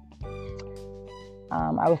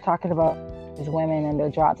was talking about these women and their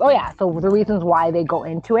jobs. Oh yeah, so the reasons why they go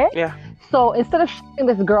into it. Yeah. So instead of shaming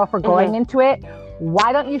this girl for going into it,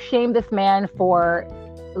 why don't you shame this man for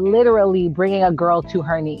literally bringing a girl to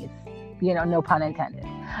her knees? You know, no pun intended.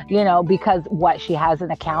 You know, because she has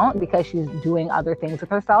an account, because she's doing other things with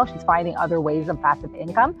herself. She's finding other ways of passive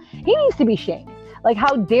income. He needs to be shamed. Like,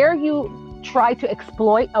 how dare you try to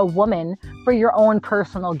exploit a woman for your own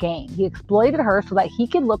personal gain? He exploited her so that he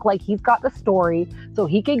could look like he's got the story, so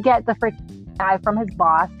he could get the freaking guy from his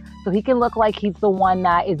boss, so he can look like he's the one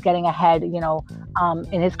that is getting ahead,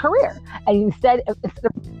 in his career. And instead of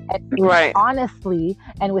honestly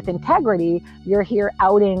and with integrity, you're here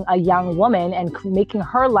outing a young woman and making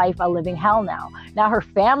her life a living hell now. Now her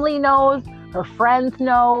family knows, her friends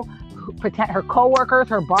know, her coworkers,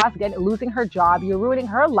 her boss losing her job. You're ruining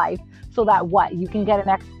her life so that you can get an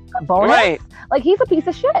extra bonus. Right. Like, he's a piece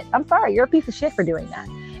of shit. I'm sorry, you're a piece of shit for doing that.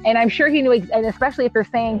 And I'm sure he knew, and especially if you're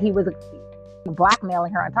saying he was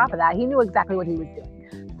blackmailing her on top of that, he knew exactly what he was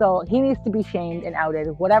doing. So he needs to be shamed and outed,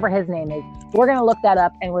 whatever his name is. We're going to look that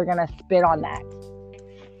up and we're going to spit on that.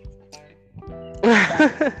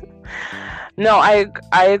 No,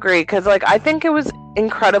 I agree. Because, I think it was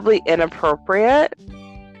incredibly inappropriate.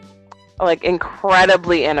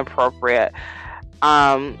 Incredibly inappropriate.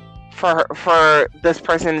 For this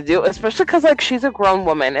person to do, especially because she's a grown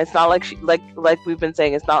woman. It's not like she like we've been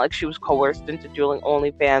saying, it's not like she was coerced into doing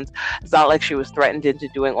OnlyFans. It's not like she was threatened into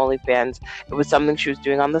doing OnlyFans. It was something she was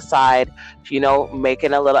doing on the side,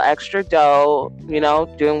 making a little extra dough,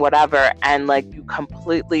 doing whatever, and you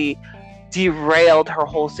completely derailed her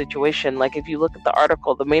whole situation. If you look at the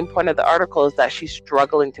article, the main point of the article is that she's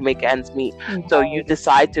struggling to make ends meet. Mm-hmm. So you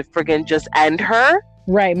decide to friggin' just end her.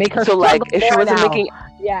 Right, make her so if she wasn't now. making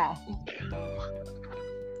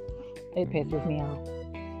It pisses me off.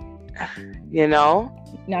 You know?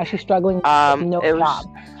 Now she's struggling with no job.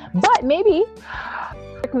 But maybe,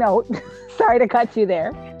 note, sorry to cut you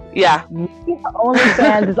there. Yeah. Maybe her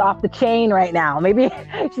OnlyFans is off the chain right now. Maybe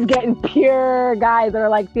she's getting pure guys that are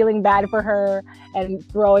like feeling bad for her and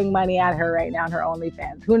throwing money at her right now on her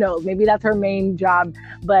OnlyFans. Who knows? Maybe that's her main job.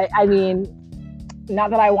 But I mean,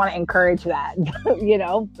 not that I want to encourage that, you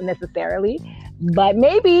know, necessarily. But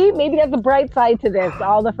maybe that's the bright side to this.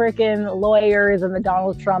 All the freaking lawyers and the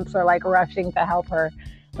Donald Trumps are like rushing to help her.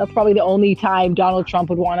 That's probably the only time Donald Trump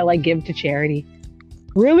would want to like give to charity.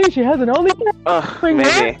 Really? She has an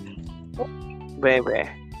OnlyFans? Maybe.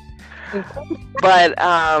 But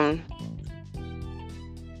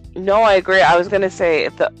no, I agree. I was gonna say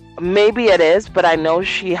maybe it is, but I know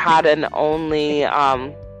she had an only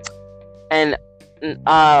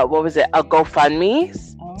what was it? A GoFundMe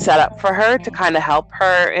set up for her to kind of help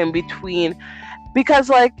her in between, because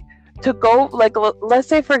like to go like let's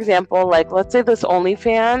say for example, like let's say this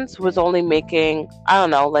OnlyFans was only making, I don't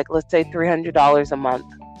know, like let's say $300 a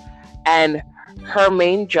month, and her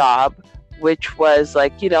main job, which was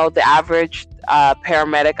like, you know, the average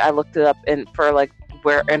paramedic, I looked it up for like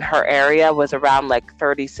where in her area was around like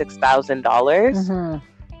 $36,000.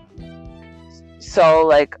 So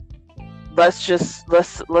like let's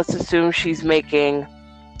assume she's making,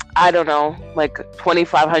 I don't know, like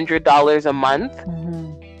 $2,500 a month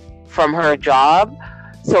from her job.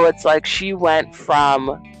 So it's like she went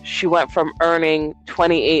from earning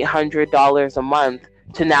 $2,800 a month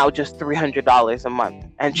to now just $300 a month.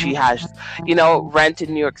 And she has, you know, rent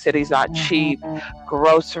in New York City is not cheap,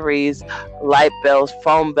 groceries, light bills,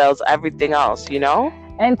 phone bills, everything else, you know?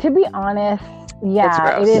 And to be honest,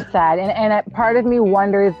 yeah, it is sad. And part of me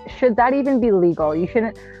wonders, should that even be legal? You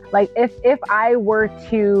shouldn't, like, if I were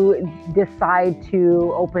to decide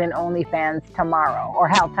to open an OnlyFans tomorrow, or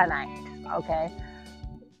hell, tonight, okay?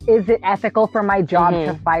 Is it ethical for my job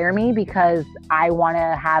to fire me because I want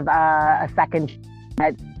to have a second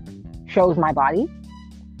that shows my body?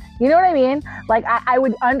 You know what I mean? Like, I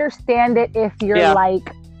would understand it if you're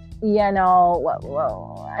like, you know,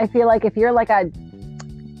 I feel like if you're like I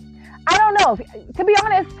don't know. To be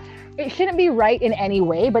honest, it shouldn't be right in any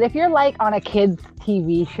way. But if you're like on a kid's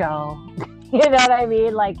TV show, you know what I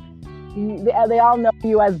mean? Like, they all know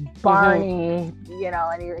you as Barney, you know,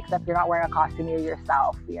 and except you're not wearing a costume, you're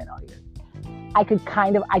yourself, you know. I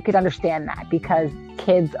could understand that because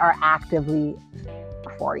kids are actively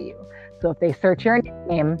for you. So if they search your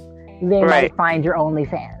name, they might find your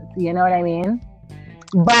OnlyFans. You know what I mean?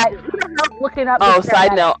 But looking up. Oh,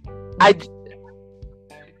 side note,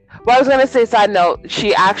 I was gonna say, side note,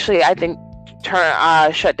 she actually, I think,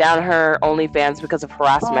 shut down her OnlyFans because of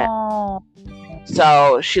harassment. Oh.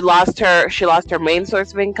 So she lost her main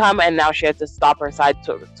source of income, and now she had to stop her side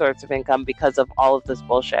source of income because of all of this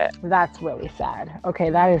bullshit. That's really sad.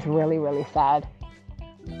 Okay, that is really, really sad.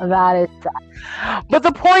 That is sad. But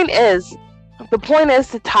the point is to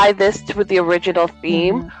tie this to the original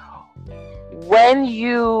theme. When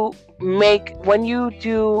you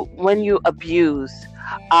abuse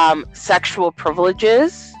sexual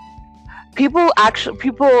privileges, people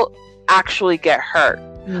actually get hurt.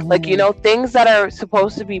 Like, you know, things that are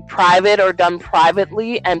supposed to be private or done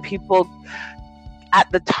privately, and people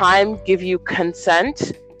at the time give you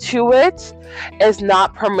consent to it, is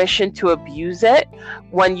not permission to abuse it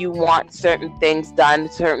when you want certain things done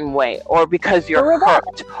a certain way, or because you're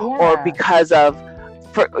hurt, or because of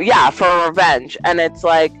for revenge. And it's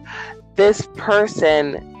like, this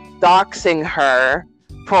person doxing her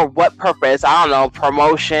for what purpose? I don't know,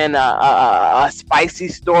 promotion, a spicy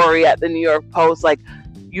story at the New York Post. Like,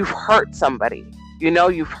 you've hurt somebody, you know,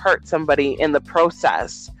 you've hurt somebody in the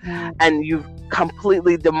process, and you've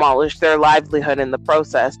completely demolished their livelihood in the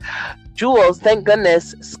process. Jules, thank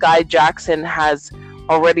goodness Sky Jackson has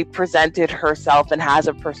already presented herself and has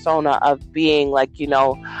a persona of being, like, you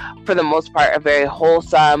know, for the most part, a very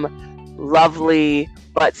wholesome, lovely,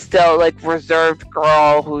 but still like reserved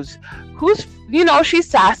girl who's you know, she's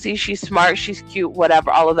sassy, she's smart, she's cute, whatever,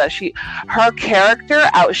 all of that. Her character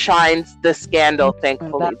outshines the scandal,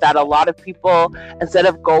 thankfully. That a lot of people, instead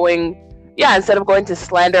of going to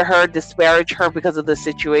slander her, disparage her because of the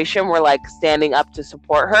situation, were like standing up to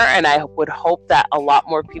support her. And I would hope that a lot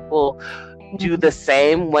more people do the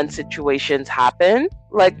same when situations happen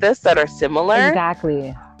like this that are similar.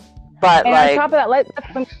 Exactly. But and like, on top of that,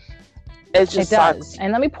 it just sucks.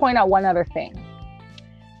 And let me point out one other thing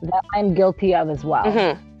that I'm guilty of as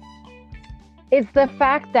well. It's the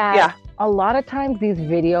fact that a lot of times these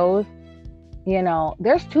videos, you know,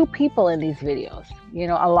 there's two people in these videos, you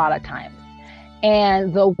know, a lot of times.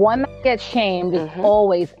 And the one that gets shamed is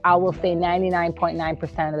always, I will say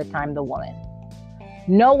 99.9% of the time, the woman.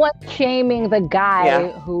 No one's shaming the guy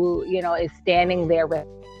who, you know, is standing there with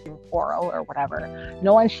oral or whatever.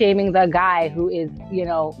 No one's shaming the guy who is, you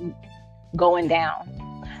know, going down.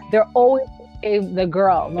 They're always the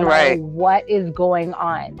girl, no matter what is going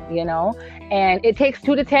on, you know? And it takes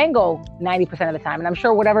two to tango 90% of the time. And I'm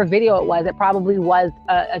sure whatever video it was, it probably was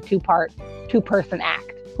a two-person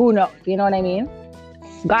act. Who knows? You know what I mean?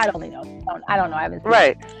 God only knows. I don't know. I haven't seen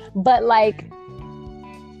it. But like,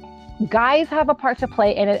 guys have a part to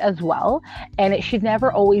play in it as well. And it should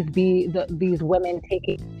never always be these women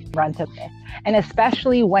taking brunt of it. And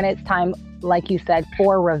especially when it's time, like you said,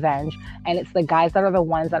 for revenge. And it's the guys that are the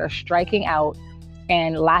ones that are striking out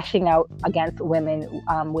and lashing out against women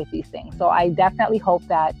with these things. So I definitely hope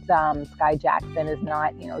that Skai Jackson is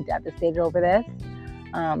not, you know, devastated over this,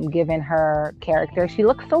 given her character. She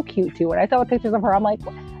looks so cute too. When I saw pictures of her, I'm like,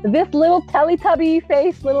 this little Teletubby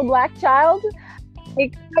face, little black child,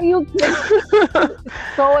 like, are you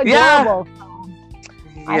so adorable. Yeah.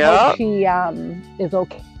 I hope she is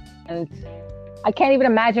okay. And I can't even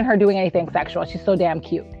imagine her doing anything sexual. She's so damn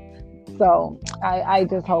cute. So I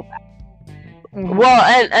just hope that.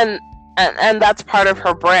 Well, and that's part of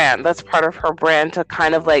her brand. That's part of her brand to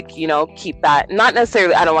kind of like, you know, keep that, not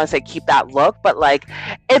necessarily, I don't want to say keep that look, but like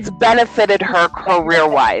it's benefited her career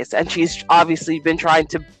wise. And she's obviously been trying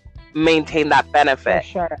to maintain that benefit. For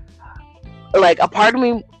sure. Like a part of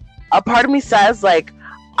me says like,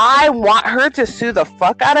 I want her to sue the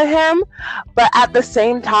fuck out of him, but at the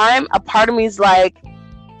same time, a part of me is like,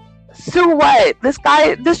 sue what? This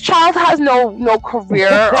child has no career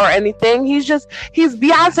or anything. He's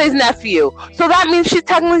Beyonce's nephew. So that means she's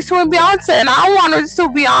technically suing Beyonce, and I don't want her to sue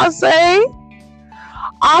Beyonce.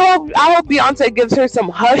 I hope Beyonce gives her some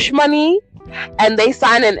hush money and they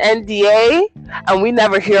sign an NDA and we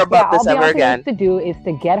never hear about this ever again. All Beyonce needs to do is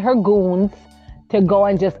to get her goons to go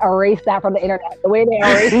and just erase that from the internet. The way they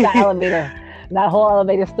erased the elevator, that whole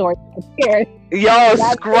elevator story. I'm scared. Yo,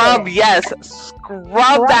 scrub, yes.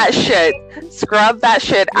 Scrub that shit. Scrub that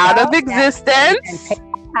shit out of existence.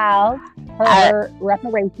 And pay her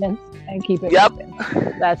reparations and keep it. Yep.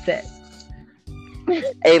 Moving. That's it.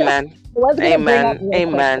 Amen.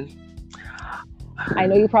 Amen. I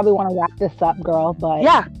know you probably want to wrap this up, girl, but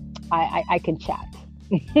yeah, I can chat.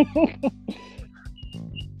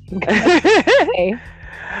 Okay.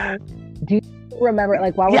 Do you remember,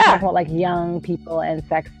 like, while we're talking about like young people and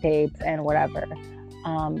sex tapes and whatever,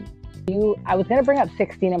 I was gonna bring up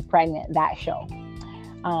 16 and Pregnant, that show,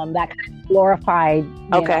 that kind of glorified.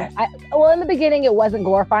 Well, in the beginning it wasn't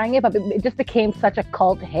glorifying it, but it just became such a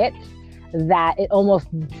cult hit that it almost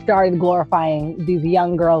started glorifying these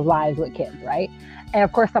young girls' lives with kids, right? And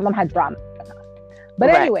of course, some of them had drama. But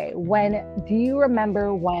anyway, do you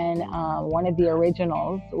remember when one of the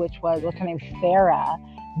originals, which was, what's her name, Farrah,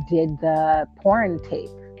 did the porn tape?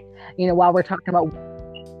 You know, while we're talking about.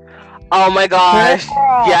 Oh my gosh!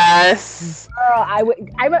 Girl, yes. Girl,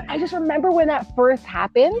 I just remember when that first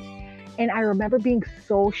happened, and I remember being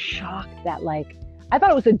so shocked that, like, I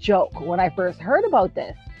thought it was a joke when I first heard about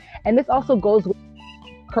this. And this also goes with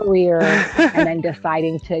career and then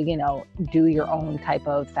deciding to, you know, do your own type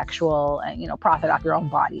of sexual and, you know, profit off your own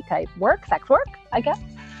body type work, sex work, I guess.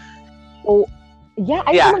 So yeah,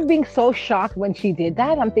 I remember being so shocked when she did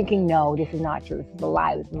that. I'm thinking, no, this is not true. This is a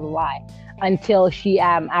lie. This is a lie. Until she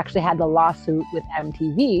actually had the lawsuit with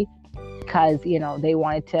MTV because, you know, they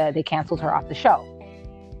canceled her off the show.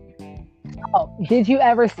 Oh, did you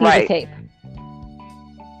ever see the tape?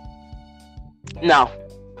 No.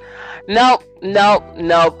 Nope.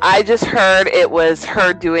 I just heard it was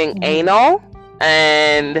her doing anal,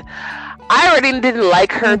 and I already didn't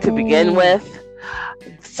like her to begin with.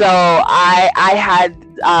 So I had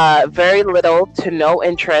very little to no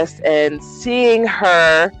interest in seeing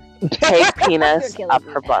her take penis up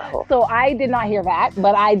her butthole. So I did not hear that,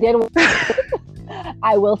 but I did.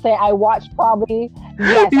 I will say I watched probably.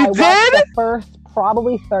 Yes, I watched the first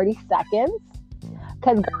probably 30 seconds.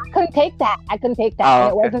 Because I couldn't take that. Oh,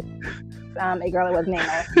 it wasn't a girl. It wasn't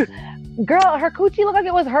a girl. Her coochie looked like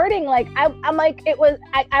it was hurting. Like I'm like it was.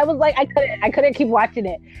 I was like I couldn't keep watching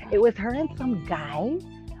it. It was her and some guy.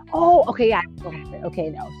 Oh, okay, yeah. Okay,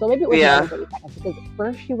 no. So maybe it was 30 seconds because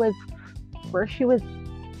first she was,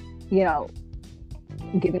 you know,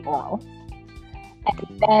 giving oral, and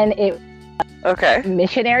then it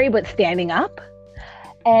missionary but standing up.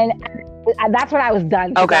 And that's when I was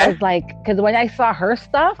done. Okay. I was like, because when I saw her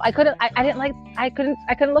stuff, I couldn't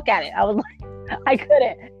look at it. I was like, I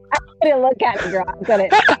couldn't look at it, girl. I was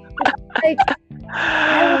like,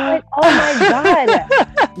 oh my God.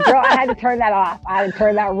 Girl, I had to turn that off. I had to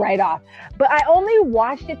turn that right off. But I only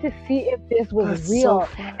watched it to see if this was real.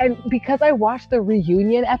 So and because I watched the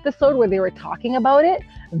reunion episode where they were talking about it,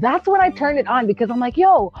 that's when I turned it on, because I'm like,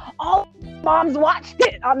 yo, all moms watched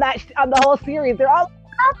it on the whole series. They're all,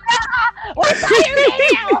 what's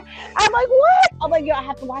that? I'm like, what? I'm like, yo, I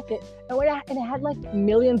have to watch it. And it had like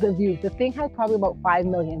millions of views. The thing had probably about 5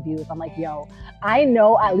 million views. I'm like, yo, I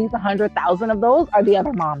know at least 100,000 of those are the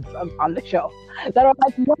other moms on the show that are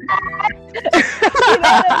like, what? You know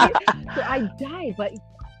what I mean? So I died, but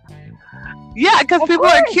yeah, because people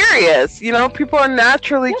are curious. People are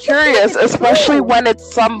naturally curious, especially when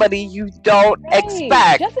it's somebody you don't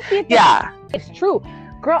expect. Just to see if it's true.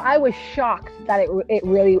 Girl, I was shocked that it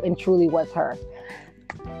really and truly was her.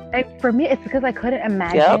 And for me, it's because I couldn't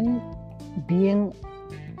imagine being,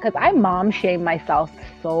 because I mom shame myself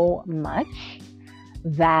so much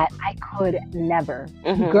that I could never,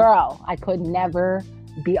 I could never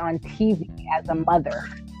be on TV as a mother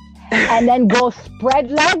and then go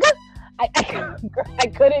spread leg. I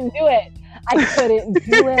couldn't do it. I couldn't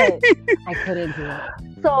do it.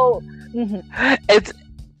 So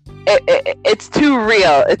it's too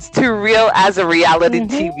real. It's too real as a reality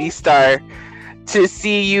TV star to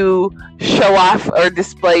see you show off or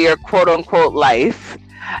display your quote unquote life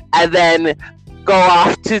and then go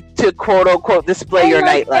off to quote unquote display your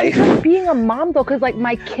nightlife. And being a mom though, because like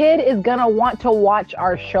my kid is gonna want to watch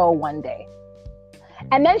our show one day.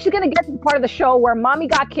 And then she's going to get to the part of the show where mommy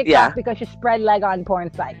got kicked off because she spread leg on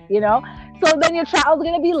porn site, So then your child's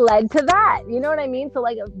going to be led to that. You know what I mean? So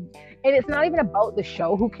like, and it's not even about the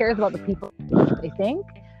show. Who cares about the people they think?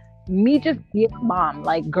 Me just being a mom.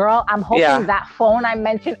 Like, girl, I'm hoping that phone I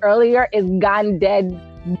mentioned earlier is gone, dead,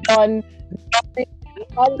 done,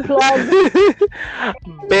 unplugged.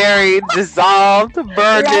 Buried, dissolved,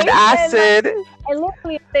 burned in acid. And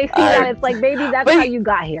literally, if they see that, it's like, baby, that's how you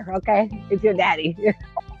got here, okay? It's your daddy.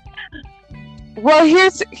 Well,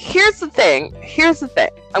 here's the thing.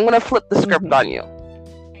 I'm going to flip the script on you.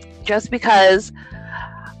 Just because,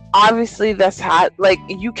 obviously,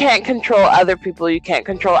 you can't control other people. You can't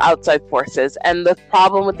control outside forces. And the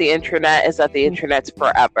problem with the internet is that the internet's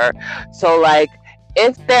forever. So, like,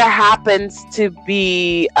 if there happens to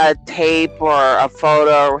be a tape or a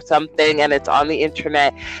photo or something and it's on the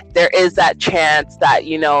internet, there is that chance that,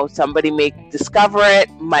 somebody may discover it,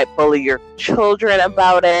 might bully your children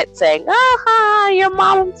about it, saying, your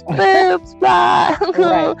mom's boobs, blah,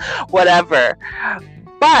 whatever.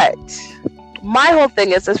 But my whole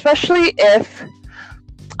thing is, especially if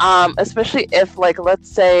like, let's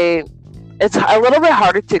say, it's a little bit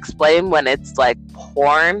harder to explain when it's like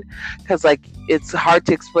porn, because like it's hard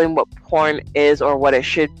to explain what porn is or what it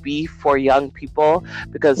should be for young people,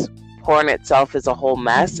 because porn itself is a whole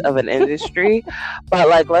mess of an industry. But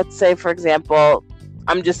like, let's say for example,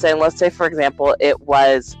 it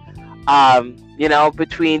was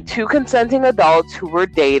between two consenting adults who were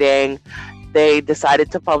dating. They decided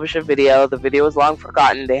to publish a video. The video was long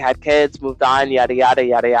forgotten. They had kids, moved on, yada yada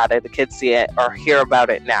yada yada. The kids see it or hear about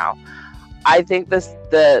it now. I think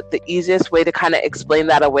the easiest way to kind of explain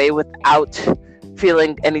that away without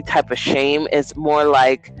feeling any type of shame is more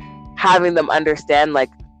like having them understand, like,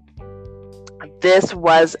 this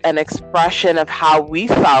was an expression of how we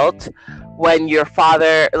felt when your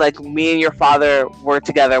father, like me and your father, were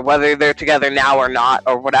together, whether they're together now or not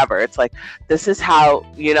or whatever. It's like, this is how,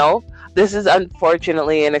 this is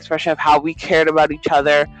unfortunately an expression of how we cared about each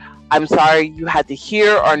other. I'm sorry you had to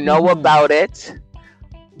hear or know about it.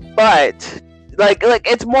 But like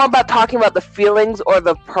it's more about talking about the feelings or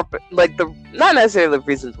the purpose, like the not necessarily the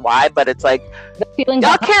reasons why, but it's like the feelings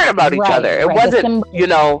y'all cared about each other. It wasn't,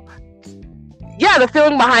 the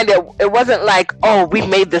feeling behind it. It wasn't like, oh, we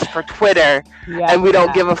made this for Twitter and we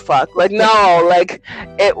don't give a fuck. Like, no, like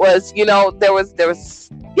it was, there was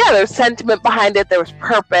sentiment behind it. There was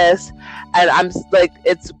purpose, and I'm like,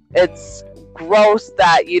 it's gross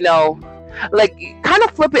that like kind of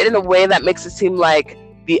flip it in a way that makes it seem like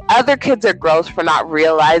the other kids are gross for not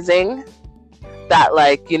realizing that,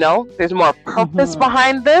 like, there's more purpose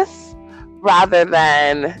behind this rather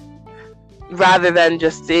than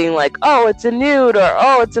just seeing like, oh, it's a nude, or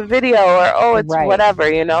oh, it's a video, or oh, it's whatever,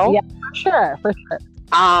 Yeah, for sure.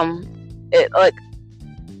 It like,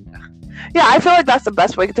 yeah, I feel like that's the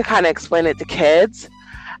best way to kind of explain it to kids.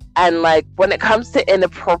 And like when it comes to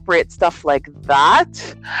inappropriate stuff like that,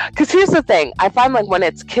 because here's the thing, I find like when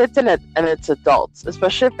it's kids and it's adults,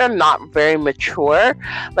 especially if they're not very mature,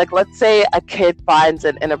 like let's say a kid finds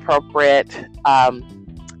an inappropriate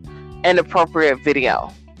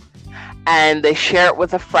video and they share it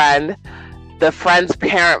with a friend, the friend's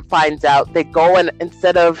parent finds out, they go and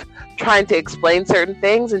instead of trying to explain certain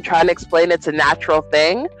things and trying to explain it's a natural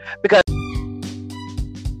thing, because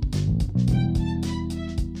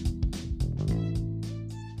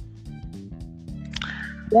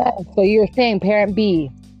Yeah, so you're saying parent B.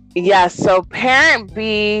 yes, so parent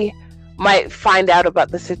B might find out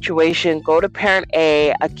about the situation, go to parent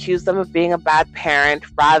A, accuse them of being a bad parent,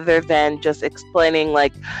 rather than just explaining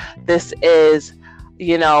like this is,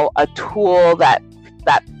 you know, a tool that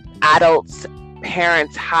adults,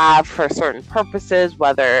 parents have for certain purposes,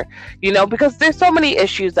 whether, you know, because there's so many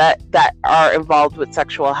issues that are involved with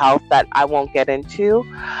sexual health that I won't get into.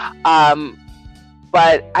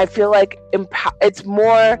 But I feel like it's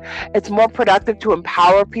more productive to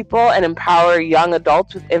empower people and empower young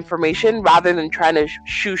adults with information, rather than trying to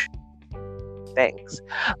shoo things.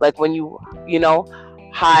 Like when you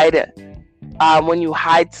hide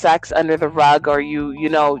sex under the rug, or you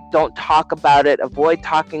know, don't talk about it, avoid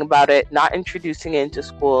talking about it, not introducing it into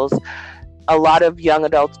schools. A lot of young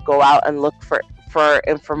adults go out and look for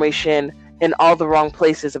information in all the wrong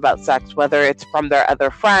places about sex, whether it's from their other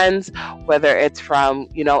friends, whether it's from,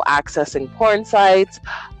 you know, accessing porn sites,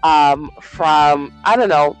 from, I don't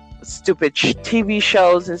know, stupid TV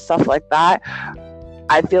shows and stuff like that.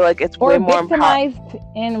 I feel like it's way more victimized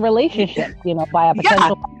in relationships, you know, by a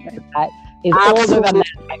potential partner that is older than them,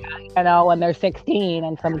 you know, when they're 16,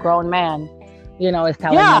 and some grown man, you know, is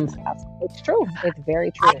telling them stuff. It's true. It's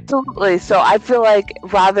very true. Absolutely. So I feel like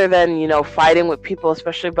rather than, you know, fighting with people,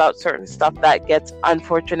 especially about certain stuff that gets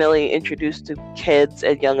unfortunately introduced to kids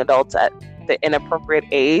and young adults at the inappropriate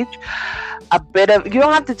age, a bit of, you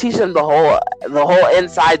don't have to teach them the whole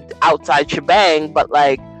inside outside shebang, but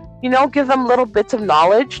like, you know, give them little bits of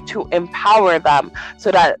knowledge to empower them,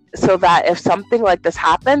 so that if something like this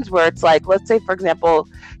happens, where it's like, let's say for example,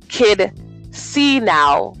 kid C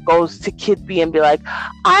now goes to kid B and be like,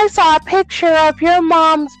 I saw a picture of your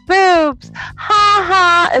mom's boobs, ha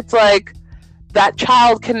ha. It's like that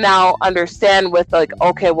child can now understand with like,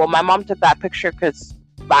 okay, well, my mom took that picture because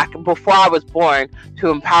back before I was born, to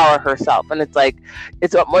empower herself. And it's like,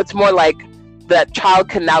 it's more like that child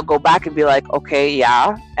can now go back and be like, okay,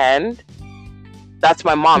 yeah, and that's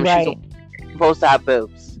my mom. Right. She's supposed to have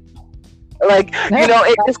boobs. Like, you know,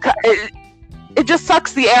 it just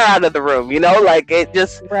sucks the air out of the room, you know, like it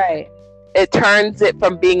just, it turns it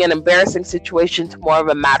from being an embarrassing situation to more of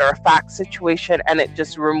a matter-of-fact situation, and it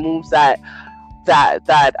just removes that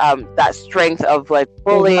strength of like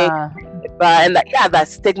bullying, and that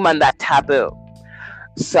stigma and that taboo.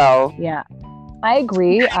 So yeah, I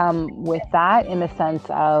agree with that, in the sense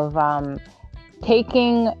of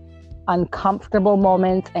taking uncomfortable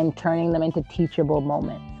moments and turning them into teachable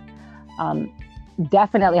moments.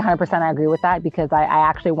 Definitely 100% I agree with that, because I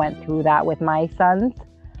actually went through that with my sons.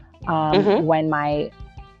 When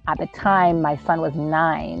at the time my son was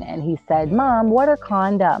 9, and he said, Mom, what are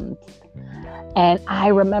condoms? And I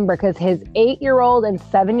remember, because his 8-year-old and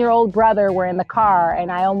 7-year-old brother were in the car,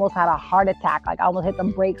 and I almost had a heart attack. Like I almost hit the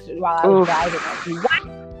brakes while I was driving. Like, what?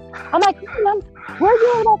 I'm like, where'd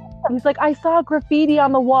you hear about condoms? He's like, I saw graffiti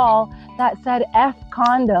on the wall that said F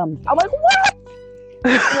condoms. I'm like, what?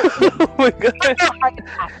 Oh my God.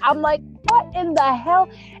 I'm like, what in the hell?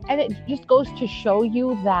 And it just goes to show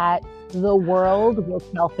you that the world will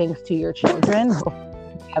tell things to your children before you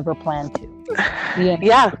ever plan to.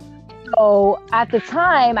 Yeah. So at the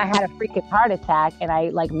time, I had a freaking heart attack, and I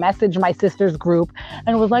like messaged my sister's group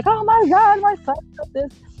and was like, "Oh my God, my son did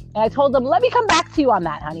this." And I told them, "Let me come back to you on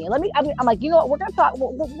that, honey. I'm like, you know what? We're gonna talk.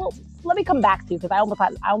 Let me come back to you, because I almost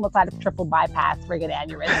had a triple bypass friggin'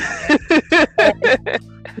 aneurysm."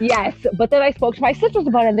 Yes, but then I spoke to my sisters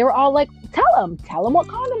about it, and they were all like, tell them what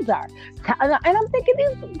condoms are. And I'm thinking,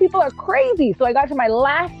 these people are crazy. So I got to my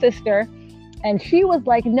last sister, and she was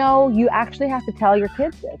like, no, you actually have to tell your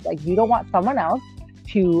kids this. Like, you don't want someone else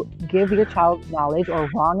to give your child knowledge or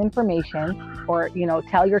wrong information, or, you know,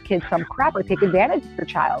 tell your kids some crap or take advantage of your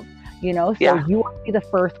child, you know? So you want to be the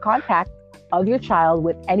first contact of your child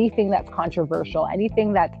with anything that's controversial,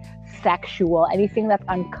 anything that's sexual, anything that's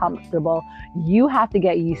uncomfortable. You have to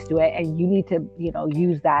get used to it, and you need to, you know,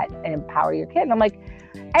 use that and empower your kid. And I'm like,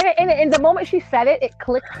 and the moment she said it, it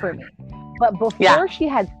clicked for me. But before she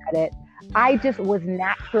had said it, I just was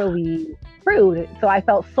naturally prude. So I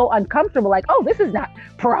felt so uncomfortable, like, oh, this is not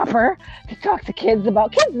proper to talk to kids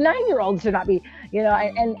about. Kids, 9-year-olds should not be, you know,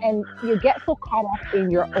 and you get so caught up in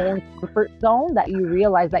your own comfort zone that you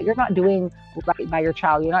realize that you're not doing right by your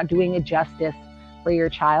child. You're not doing a justice for your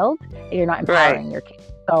child, and you're not empowering your kid.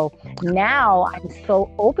 So now I'm so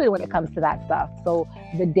open when it comes to that stuff. So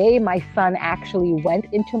the day my son actually went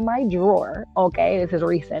into my drawer, okay, this is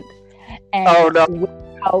recent, and whipped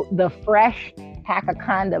out the fresh pack of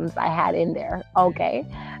condoms I had in there. Okay.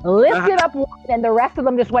 Lifted up one and the rest of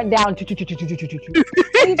them just went down.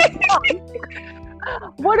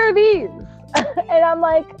 What are these? And I'm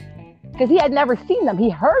like, because he had never seen them. He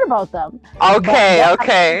heard about them. Okay.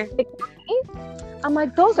 I'm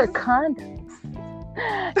like, those are condoms.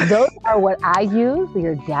 Those are what I use.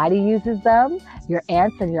 Your daddy uses them. Your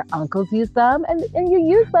aunts and your uncles use them. And you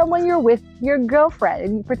use them when you're with your girlfriend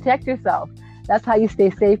and you protect yourself. That's how you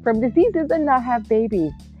stay safe from diseases and not have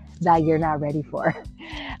babies that you're not ready for.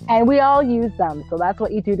 And we all use them. So that's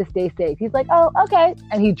what you do to stay safe. He's like, oh, okay.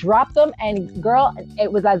 And he dropped them. And girl,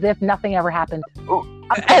 it was as if nothing ever happened.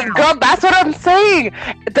 And girl, that's what I'm saying.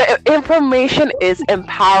 The information is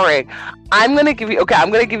empowering. I'm gonna give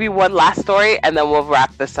you one last story and then we'll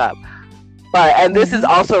wrap this up. And this is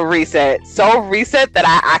also recent. So recent that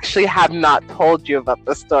I actually have not told you about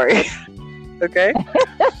the story. Okay?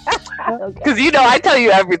 Because I tell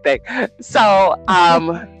you everything. So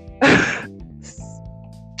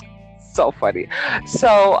so funny.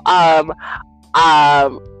 So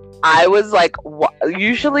I was like,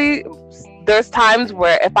 usually there's times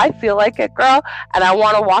where if I feel like it, girl, and I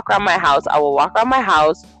want to walk around my house, I will walk around my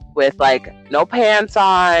house with like no pants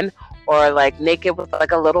on or like naked with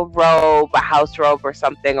like a little robe, a house robe or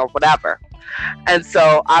something or whatever. And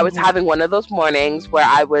so I was having one of those mornings where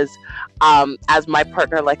I was, as my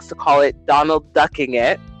partner likes to call it, Donald ducking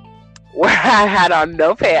it, where I had on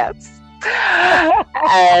no pants.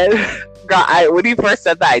 And girl, when he first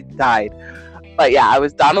said that, I died. But yeah, I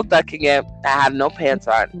was Donald ducking it. I had no pants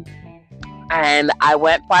on. And I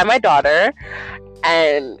went by my daughter,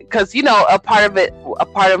 and because a part of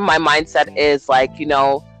my mindset is like,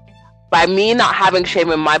 by me not having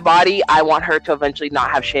shame in my body, I want her to eventually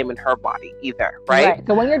not have shame in her body either, right?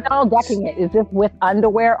 So when you're Donald ducking it, is this with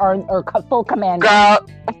underwear or full commando? Girl,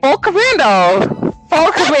 full commando,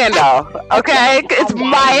 okay? It's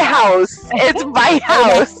my house. It's my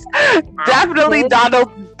house. Definitely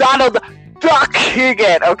Donald ducking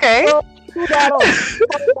it, okay?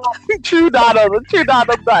 True Donald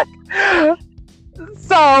duck.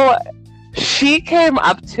 So she came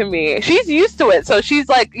up to me. She's used to it, so she's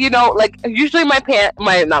like, like usually my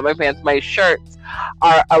shirts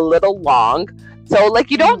are a little long, so like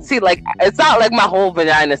you don't see, like, it's not like my whole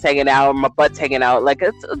vagina's hanging out or my butt's hanging out. Like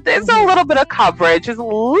it's a little bit of coverage, it's a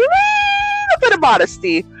little bit of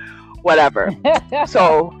modesty, whatever.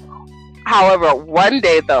 So, however, one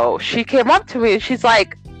day though, she came up to me and she's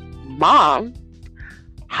like, Mom,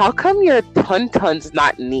 how come your tuntun's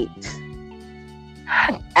not neat?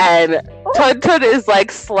 And tuntun is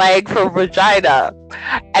like slang for vagina.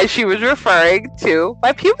 And she was referring to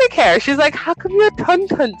my pubic hair. She's like, how come your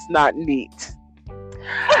tuntun's not neat?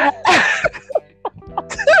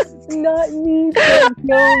 Not neat.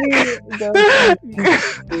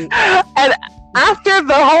 And after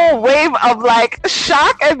the whole wave of like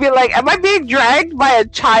shock, I'd be like, am I being dragged by a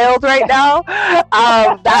child right now?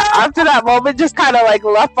 After that moment just kind of like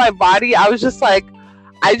left my body. I was just like,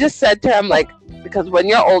 I just said to him, like, because when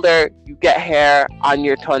you're older, you get hair on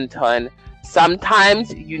your tuntun.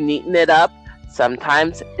 Sometimes you neaten it up.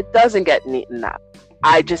 Sometimes it doesn't get neatened up.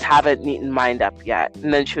 I just haven't neatened mine up yet.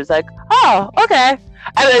 And then she was like, oh, okay.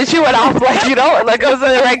 And then she went off like, like it was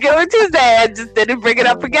a regular Tuesday and just didn't bring it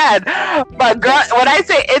up again. But girl, when I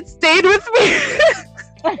say it stayed with me, it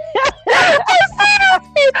stayed with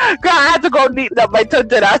me. Girl, I had to go neaten up my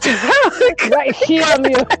tuntun out. Right, shame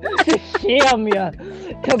you.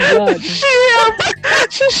 To blood.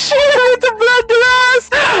 She sheared to blood glass.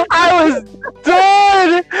 I was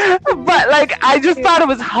done. But like, I just thought it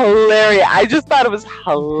was hilarious. I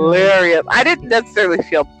didn't necessarily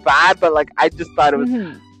feel bad, but like, I just thought it was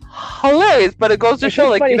hilarious. But it goes to show,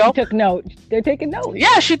 like, she took notes. They're taking notes.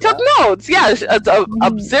 Yeah, she took notes. Yeah, it's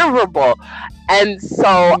observable. And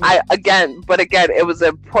so again, it was an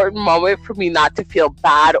important moment for me not to feel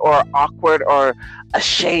bad or awkward or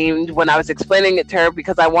ashamed when I was explaining it to her,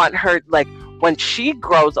 because I want her, like, when she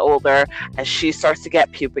grows older and she starts to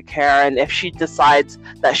get pubic hair, and if she decides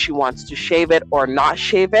that she wants to shave it or not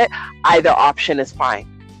shave it, either option is fine.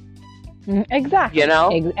 Exactly.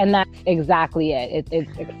 And that's exactly it.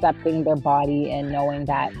 It's accepting their body and knowing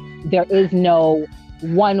that there is no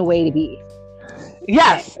one way to be.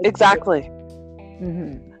 Yes, exactly.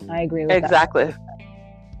 I agree with exactly.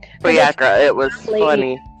 But yeah, girl, it was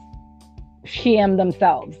funny. Shame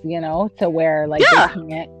themselves, to where like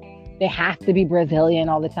they have to be Brazilian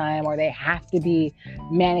all the time, or they have to be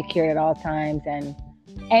manicured at all times, and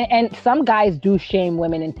some guys do shame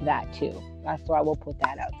women into that too. That's why we'll put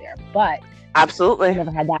that out there. But absolutely, I've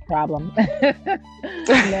never had that problem.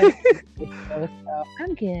 So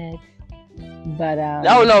I'm good. But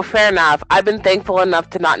no, fair enough. I've been thankful enough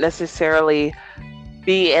to not necessarily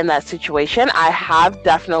be in that situation. I have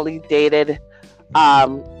definitely dated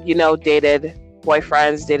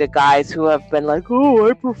boyfriends, dated guys who have been like, oh,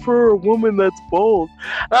 I prefer a woman that's bold.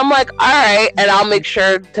 And I'm like, all right, and I'll make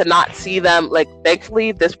sure to not see them. Like,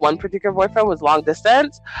 thankfully, this one particular boyfriend was long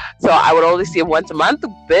distance, so I would only see him once a month.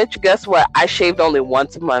 Bitch, guess what? I shaved only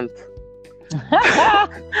once a month.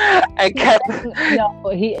 I kept. No,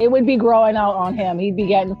 it would be growing out on him. He'd be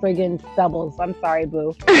getting friggin' stubbles. I'm sorry,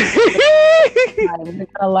 boo. You're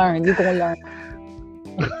gonna learn. You're gonna learn.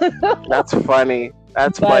 That's funny.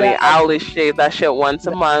 That's funny. I only shave that shit once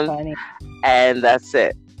a month, funny. And that's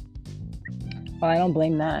it. Well, I don't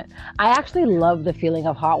blame that. I actually love the feeling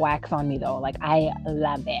of hot wax on me, though. Like, I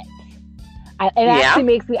love it. It actually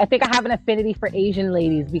makes me, I think I have an affinity for Asian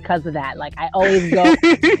ladies because of that. Like, I always go,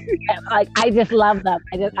 like, I just love them.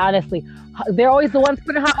 I just, honestly, they're always the ones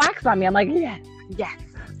putting hot wax on me. I'm like, yes.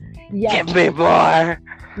 Give me more.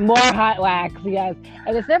 More hot wax, yes.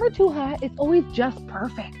 And it's never too hot. It's always just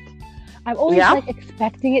perfect. I'm always like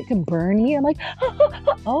expecting it to burn me. I'm like,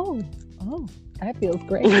 oh, that feels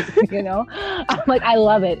great. You know, I'm like, I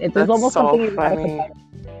love it. It's almost so something. Funny.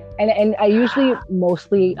 And I usually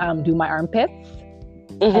mostly do my armpits,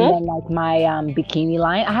 and then like my bikini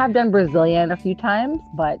line. I have done Brazilian a few times,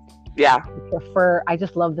 but I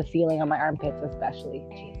just love the feeling on my armpits, especially.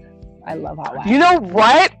 Jesus, I love hot wax. You know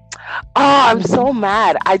what? Oh, I'm so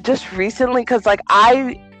mad. I just recently, because like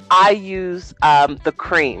I use the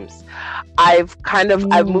creams. I've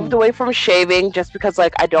moved away from shaving just because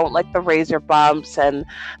like I don't like the razor bumps and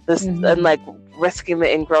this and like risking the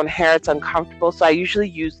ingrown hair. It's uncomfortable. So I usually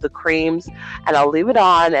use the creams and I'll leave it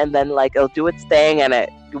on and then like it'll do its thing and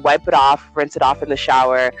you wipe it off, rinse it off in the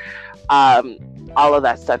shower, all of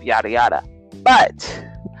that stuff, yada yada. But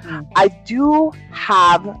I do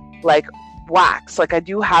have like wax, like I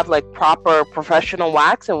do have like proper professional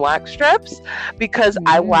wax and wax strips because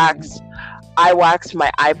I wax my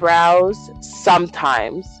eyebrows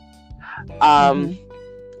sometimes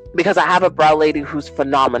because I have a brow lady who's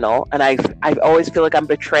phenomenal and I always feel like I'm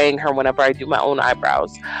betraying her whenever I do my own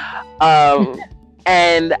eyebrows.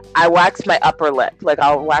 And I wax my upper lip. Like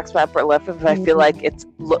I'll wax my upper lip if I feel like it's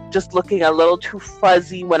just looking a little too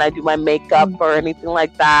fuzzy when I do my makeup or anything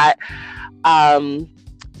like that.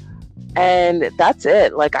 And that's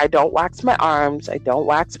it. Like I don't wax my arms. I don't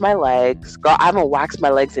wax my legs. Girl, I haven't waxed my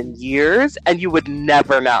legs in years and you would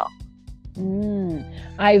never know.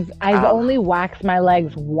 I've only waxed my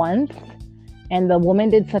legs once and the woman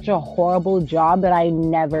did such a horrible job that I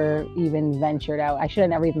never even ventured out. I should have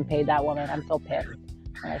never even paid that woman. I'm so pissed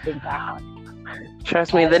when I think back on.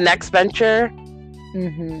 Trust me, the next venture.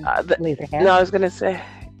 Laser hair? No, I was going to say,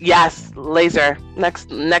 yes, laser.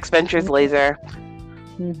 Next venture is laser.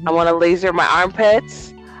 I want to laser my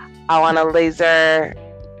armpits. I want to laser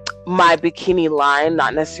my bikini line,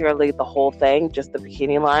 not necessarily the whole thing, just the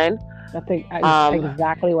bikini line. That's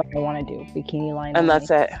exactly what I want to do, bikini line. And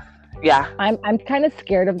that's it. Yeah. I'm kind of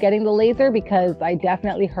scared of getting the laser because I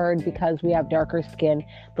definitely heard because we have darker skin,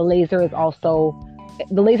 the laser's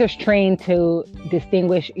trained to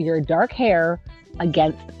distinguish your dark hair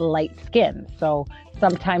against light skin. So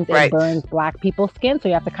sometimes it burns black people's skin, so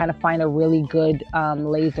you have to kind of find a really good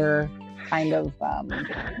laser kind of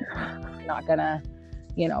not gonna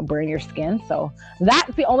burn your skin. So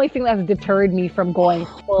that's the only thing that's deterred me from going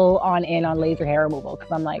full on laser hair removal,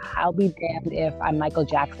 because I'm like, I'll be damned if I'm Michael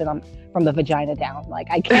Jackson from the vagina down. Like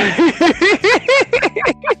I can't.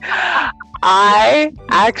 I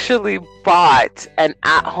actually bought an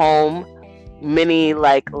at-home mini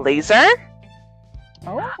like laser.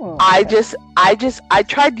 Oh. I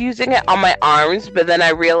tried using it on my arms, but then I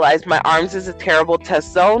realized my arms is a terrible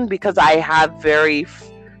test zone because I have very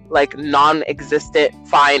like non-existent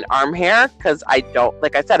fine arm hair because I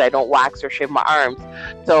don't wax or shave my arms,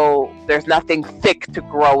 so there's nothing thick to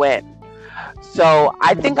grow in. So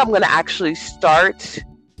I think I'm gonna actually start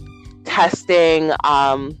testing.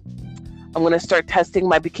 I'm gonna start testing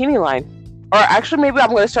my bikini line, or actually maybe I'm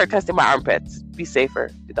gonna start testing my armpits. Be safer.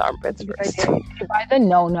 Do the armpits first. Did you buy the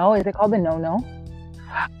no-no? Is it called the no-no?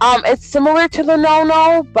 It's similar to the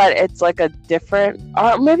no-no, but it's like a different.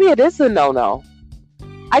 Maybe it is the no-no.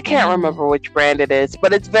 I can't remember which brand it is,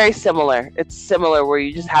 but it's very similar. It's similar where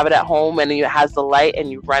you just have it at home and it has the light and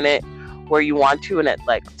you run it where you want to, and it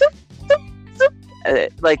like zoop, zoop, zoop.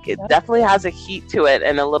 It definitely has a heat to it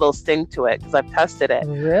and a little sting to it because I've tested it.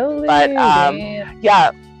 Really? But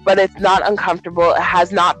yeah. But it's not uncomfortable. It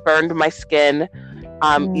has not burned my skin,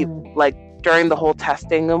 like during the whole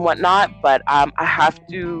testing and whatnot. But I have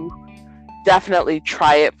to definitely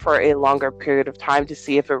try it for a longer period of time to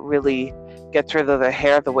see if it really gets rid of the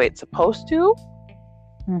hair the way it's supposed to.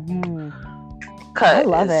 I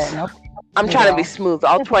love it. Nope. I'm trying to be smooth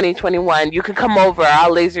all 2021. You can come over.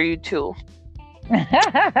 I'll laser you too.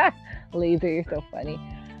 Laser, you're so funny.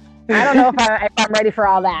 I don't know if I'm ready for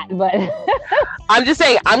all that, but I'm just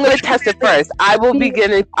saying I'm going to test it first. I'll be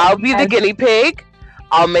the guinea pig.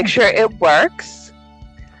 I'll make sure it works.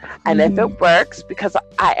 And if it works, because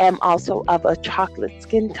I am also of a chocolate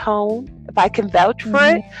skin tone, if I can vouch for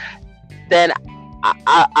it, then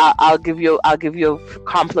I'll give you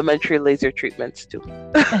complimentary laser treatments too.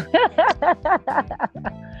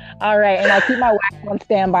 All right, and I'll keep my wax on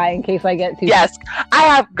standby in case I get too. Yes,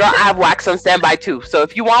 I have wax on standby too. So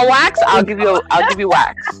if you want wax, I'll give you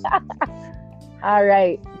wax. All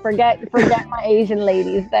right, forget my Asian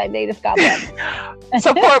ladies that they just got wax.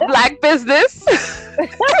 Support Black business.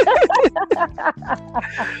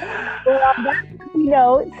 Well, on that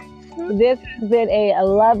note, this has been a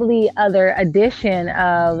lovely other edition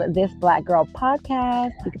of This Black Girl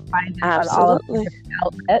podcast. You can find it on all of the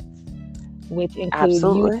outlets, which include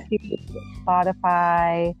YouTube,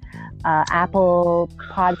 Spotify, Apple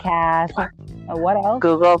Podcasts, what else?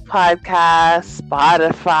 Google Podcasts,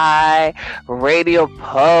 Spotify, Radio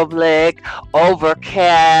Public,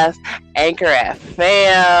 Overcast, Anchor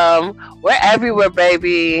FM. We're everywhere,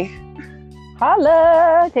 baby.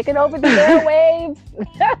 Holla! Taking over the airwaves.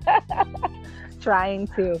 Trying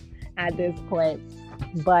to at this point.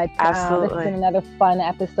 But this has been another fun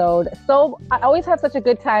episode. So I always have such a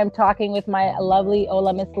good time talking with my lovely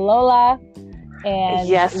Ola Miss Lola. And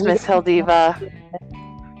yes, Miss Hildiva.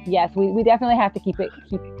 Yes, we definitely have to keep it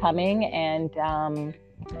coming. And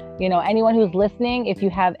anyone who's listening, if you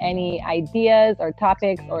have any ideas or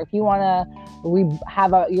topics, or if you want to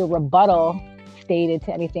have your rebuttal stated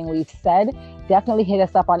to anything we've said, definitely hit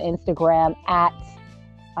us up on Instagram at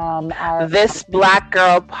our This Black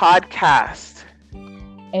Girl Podcast.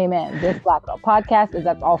 Amen. This Black Girl Podcast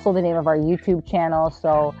that's also the name of our YouTube channel.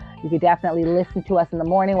 So you could definitely listen to us in the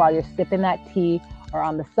morning while you're sipping that tea, or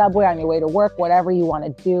on the subway on your way to work, whatever you want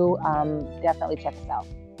to do. Definitely check us out.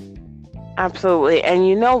 Absolutely. And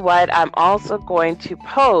you know what? I'm also going to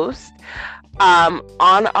post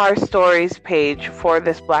on our stories page for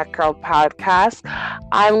This Black Girl Podcast.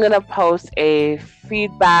 I'm going to post a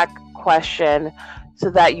feedback question so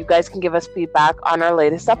that you guys can give us feedback on our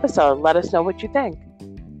latest episode. Let us know what you think.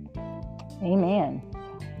 Amen.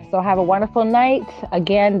 So have a wonderful night.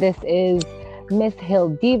 Again, this is Miss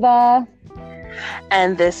Hildiva.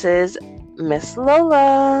 And this is Miss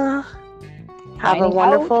Lola. Have a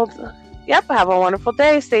wonderful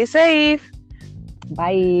day. Stay safe.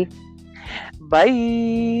 Bye.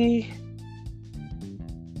 Bye.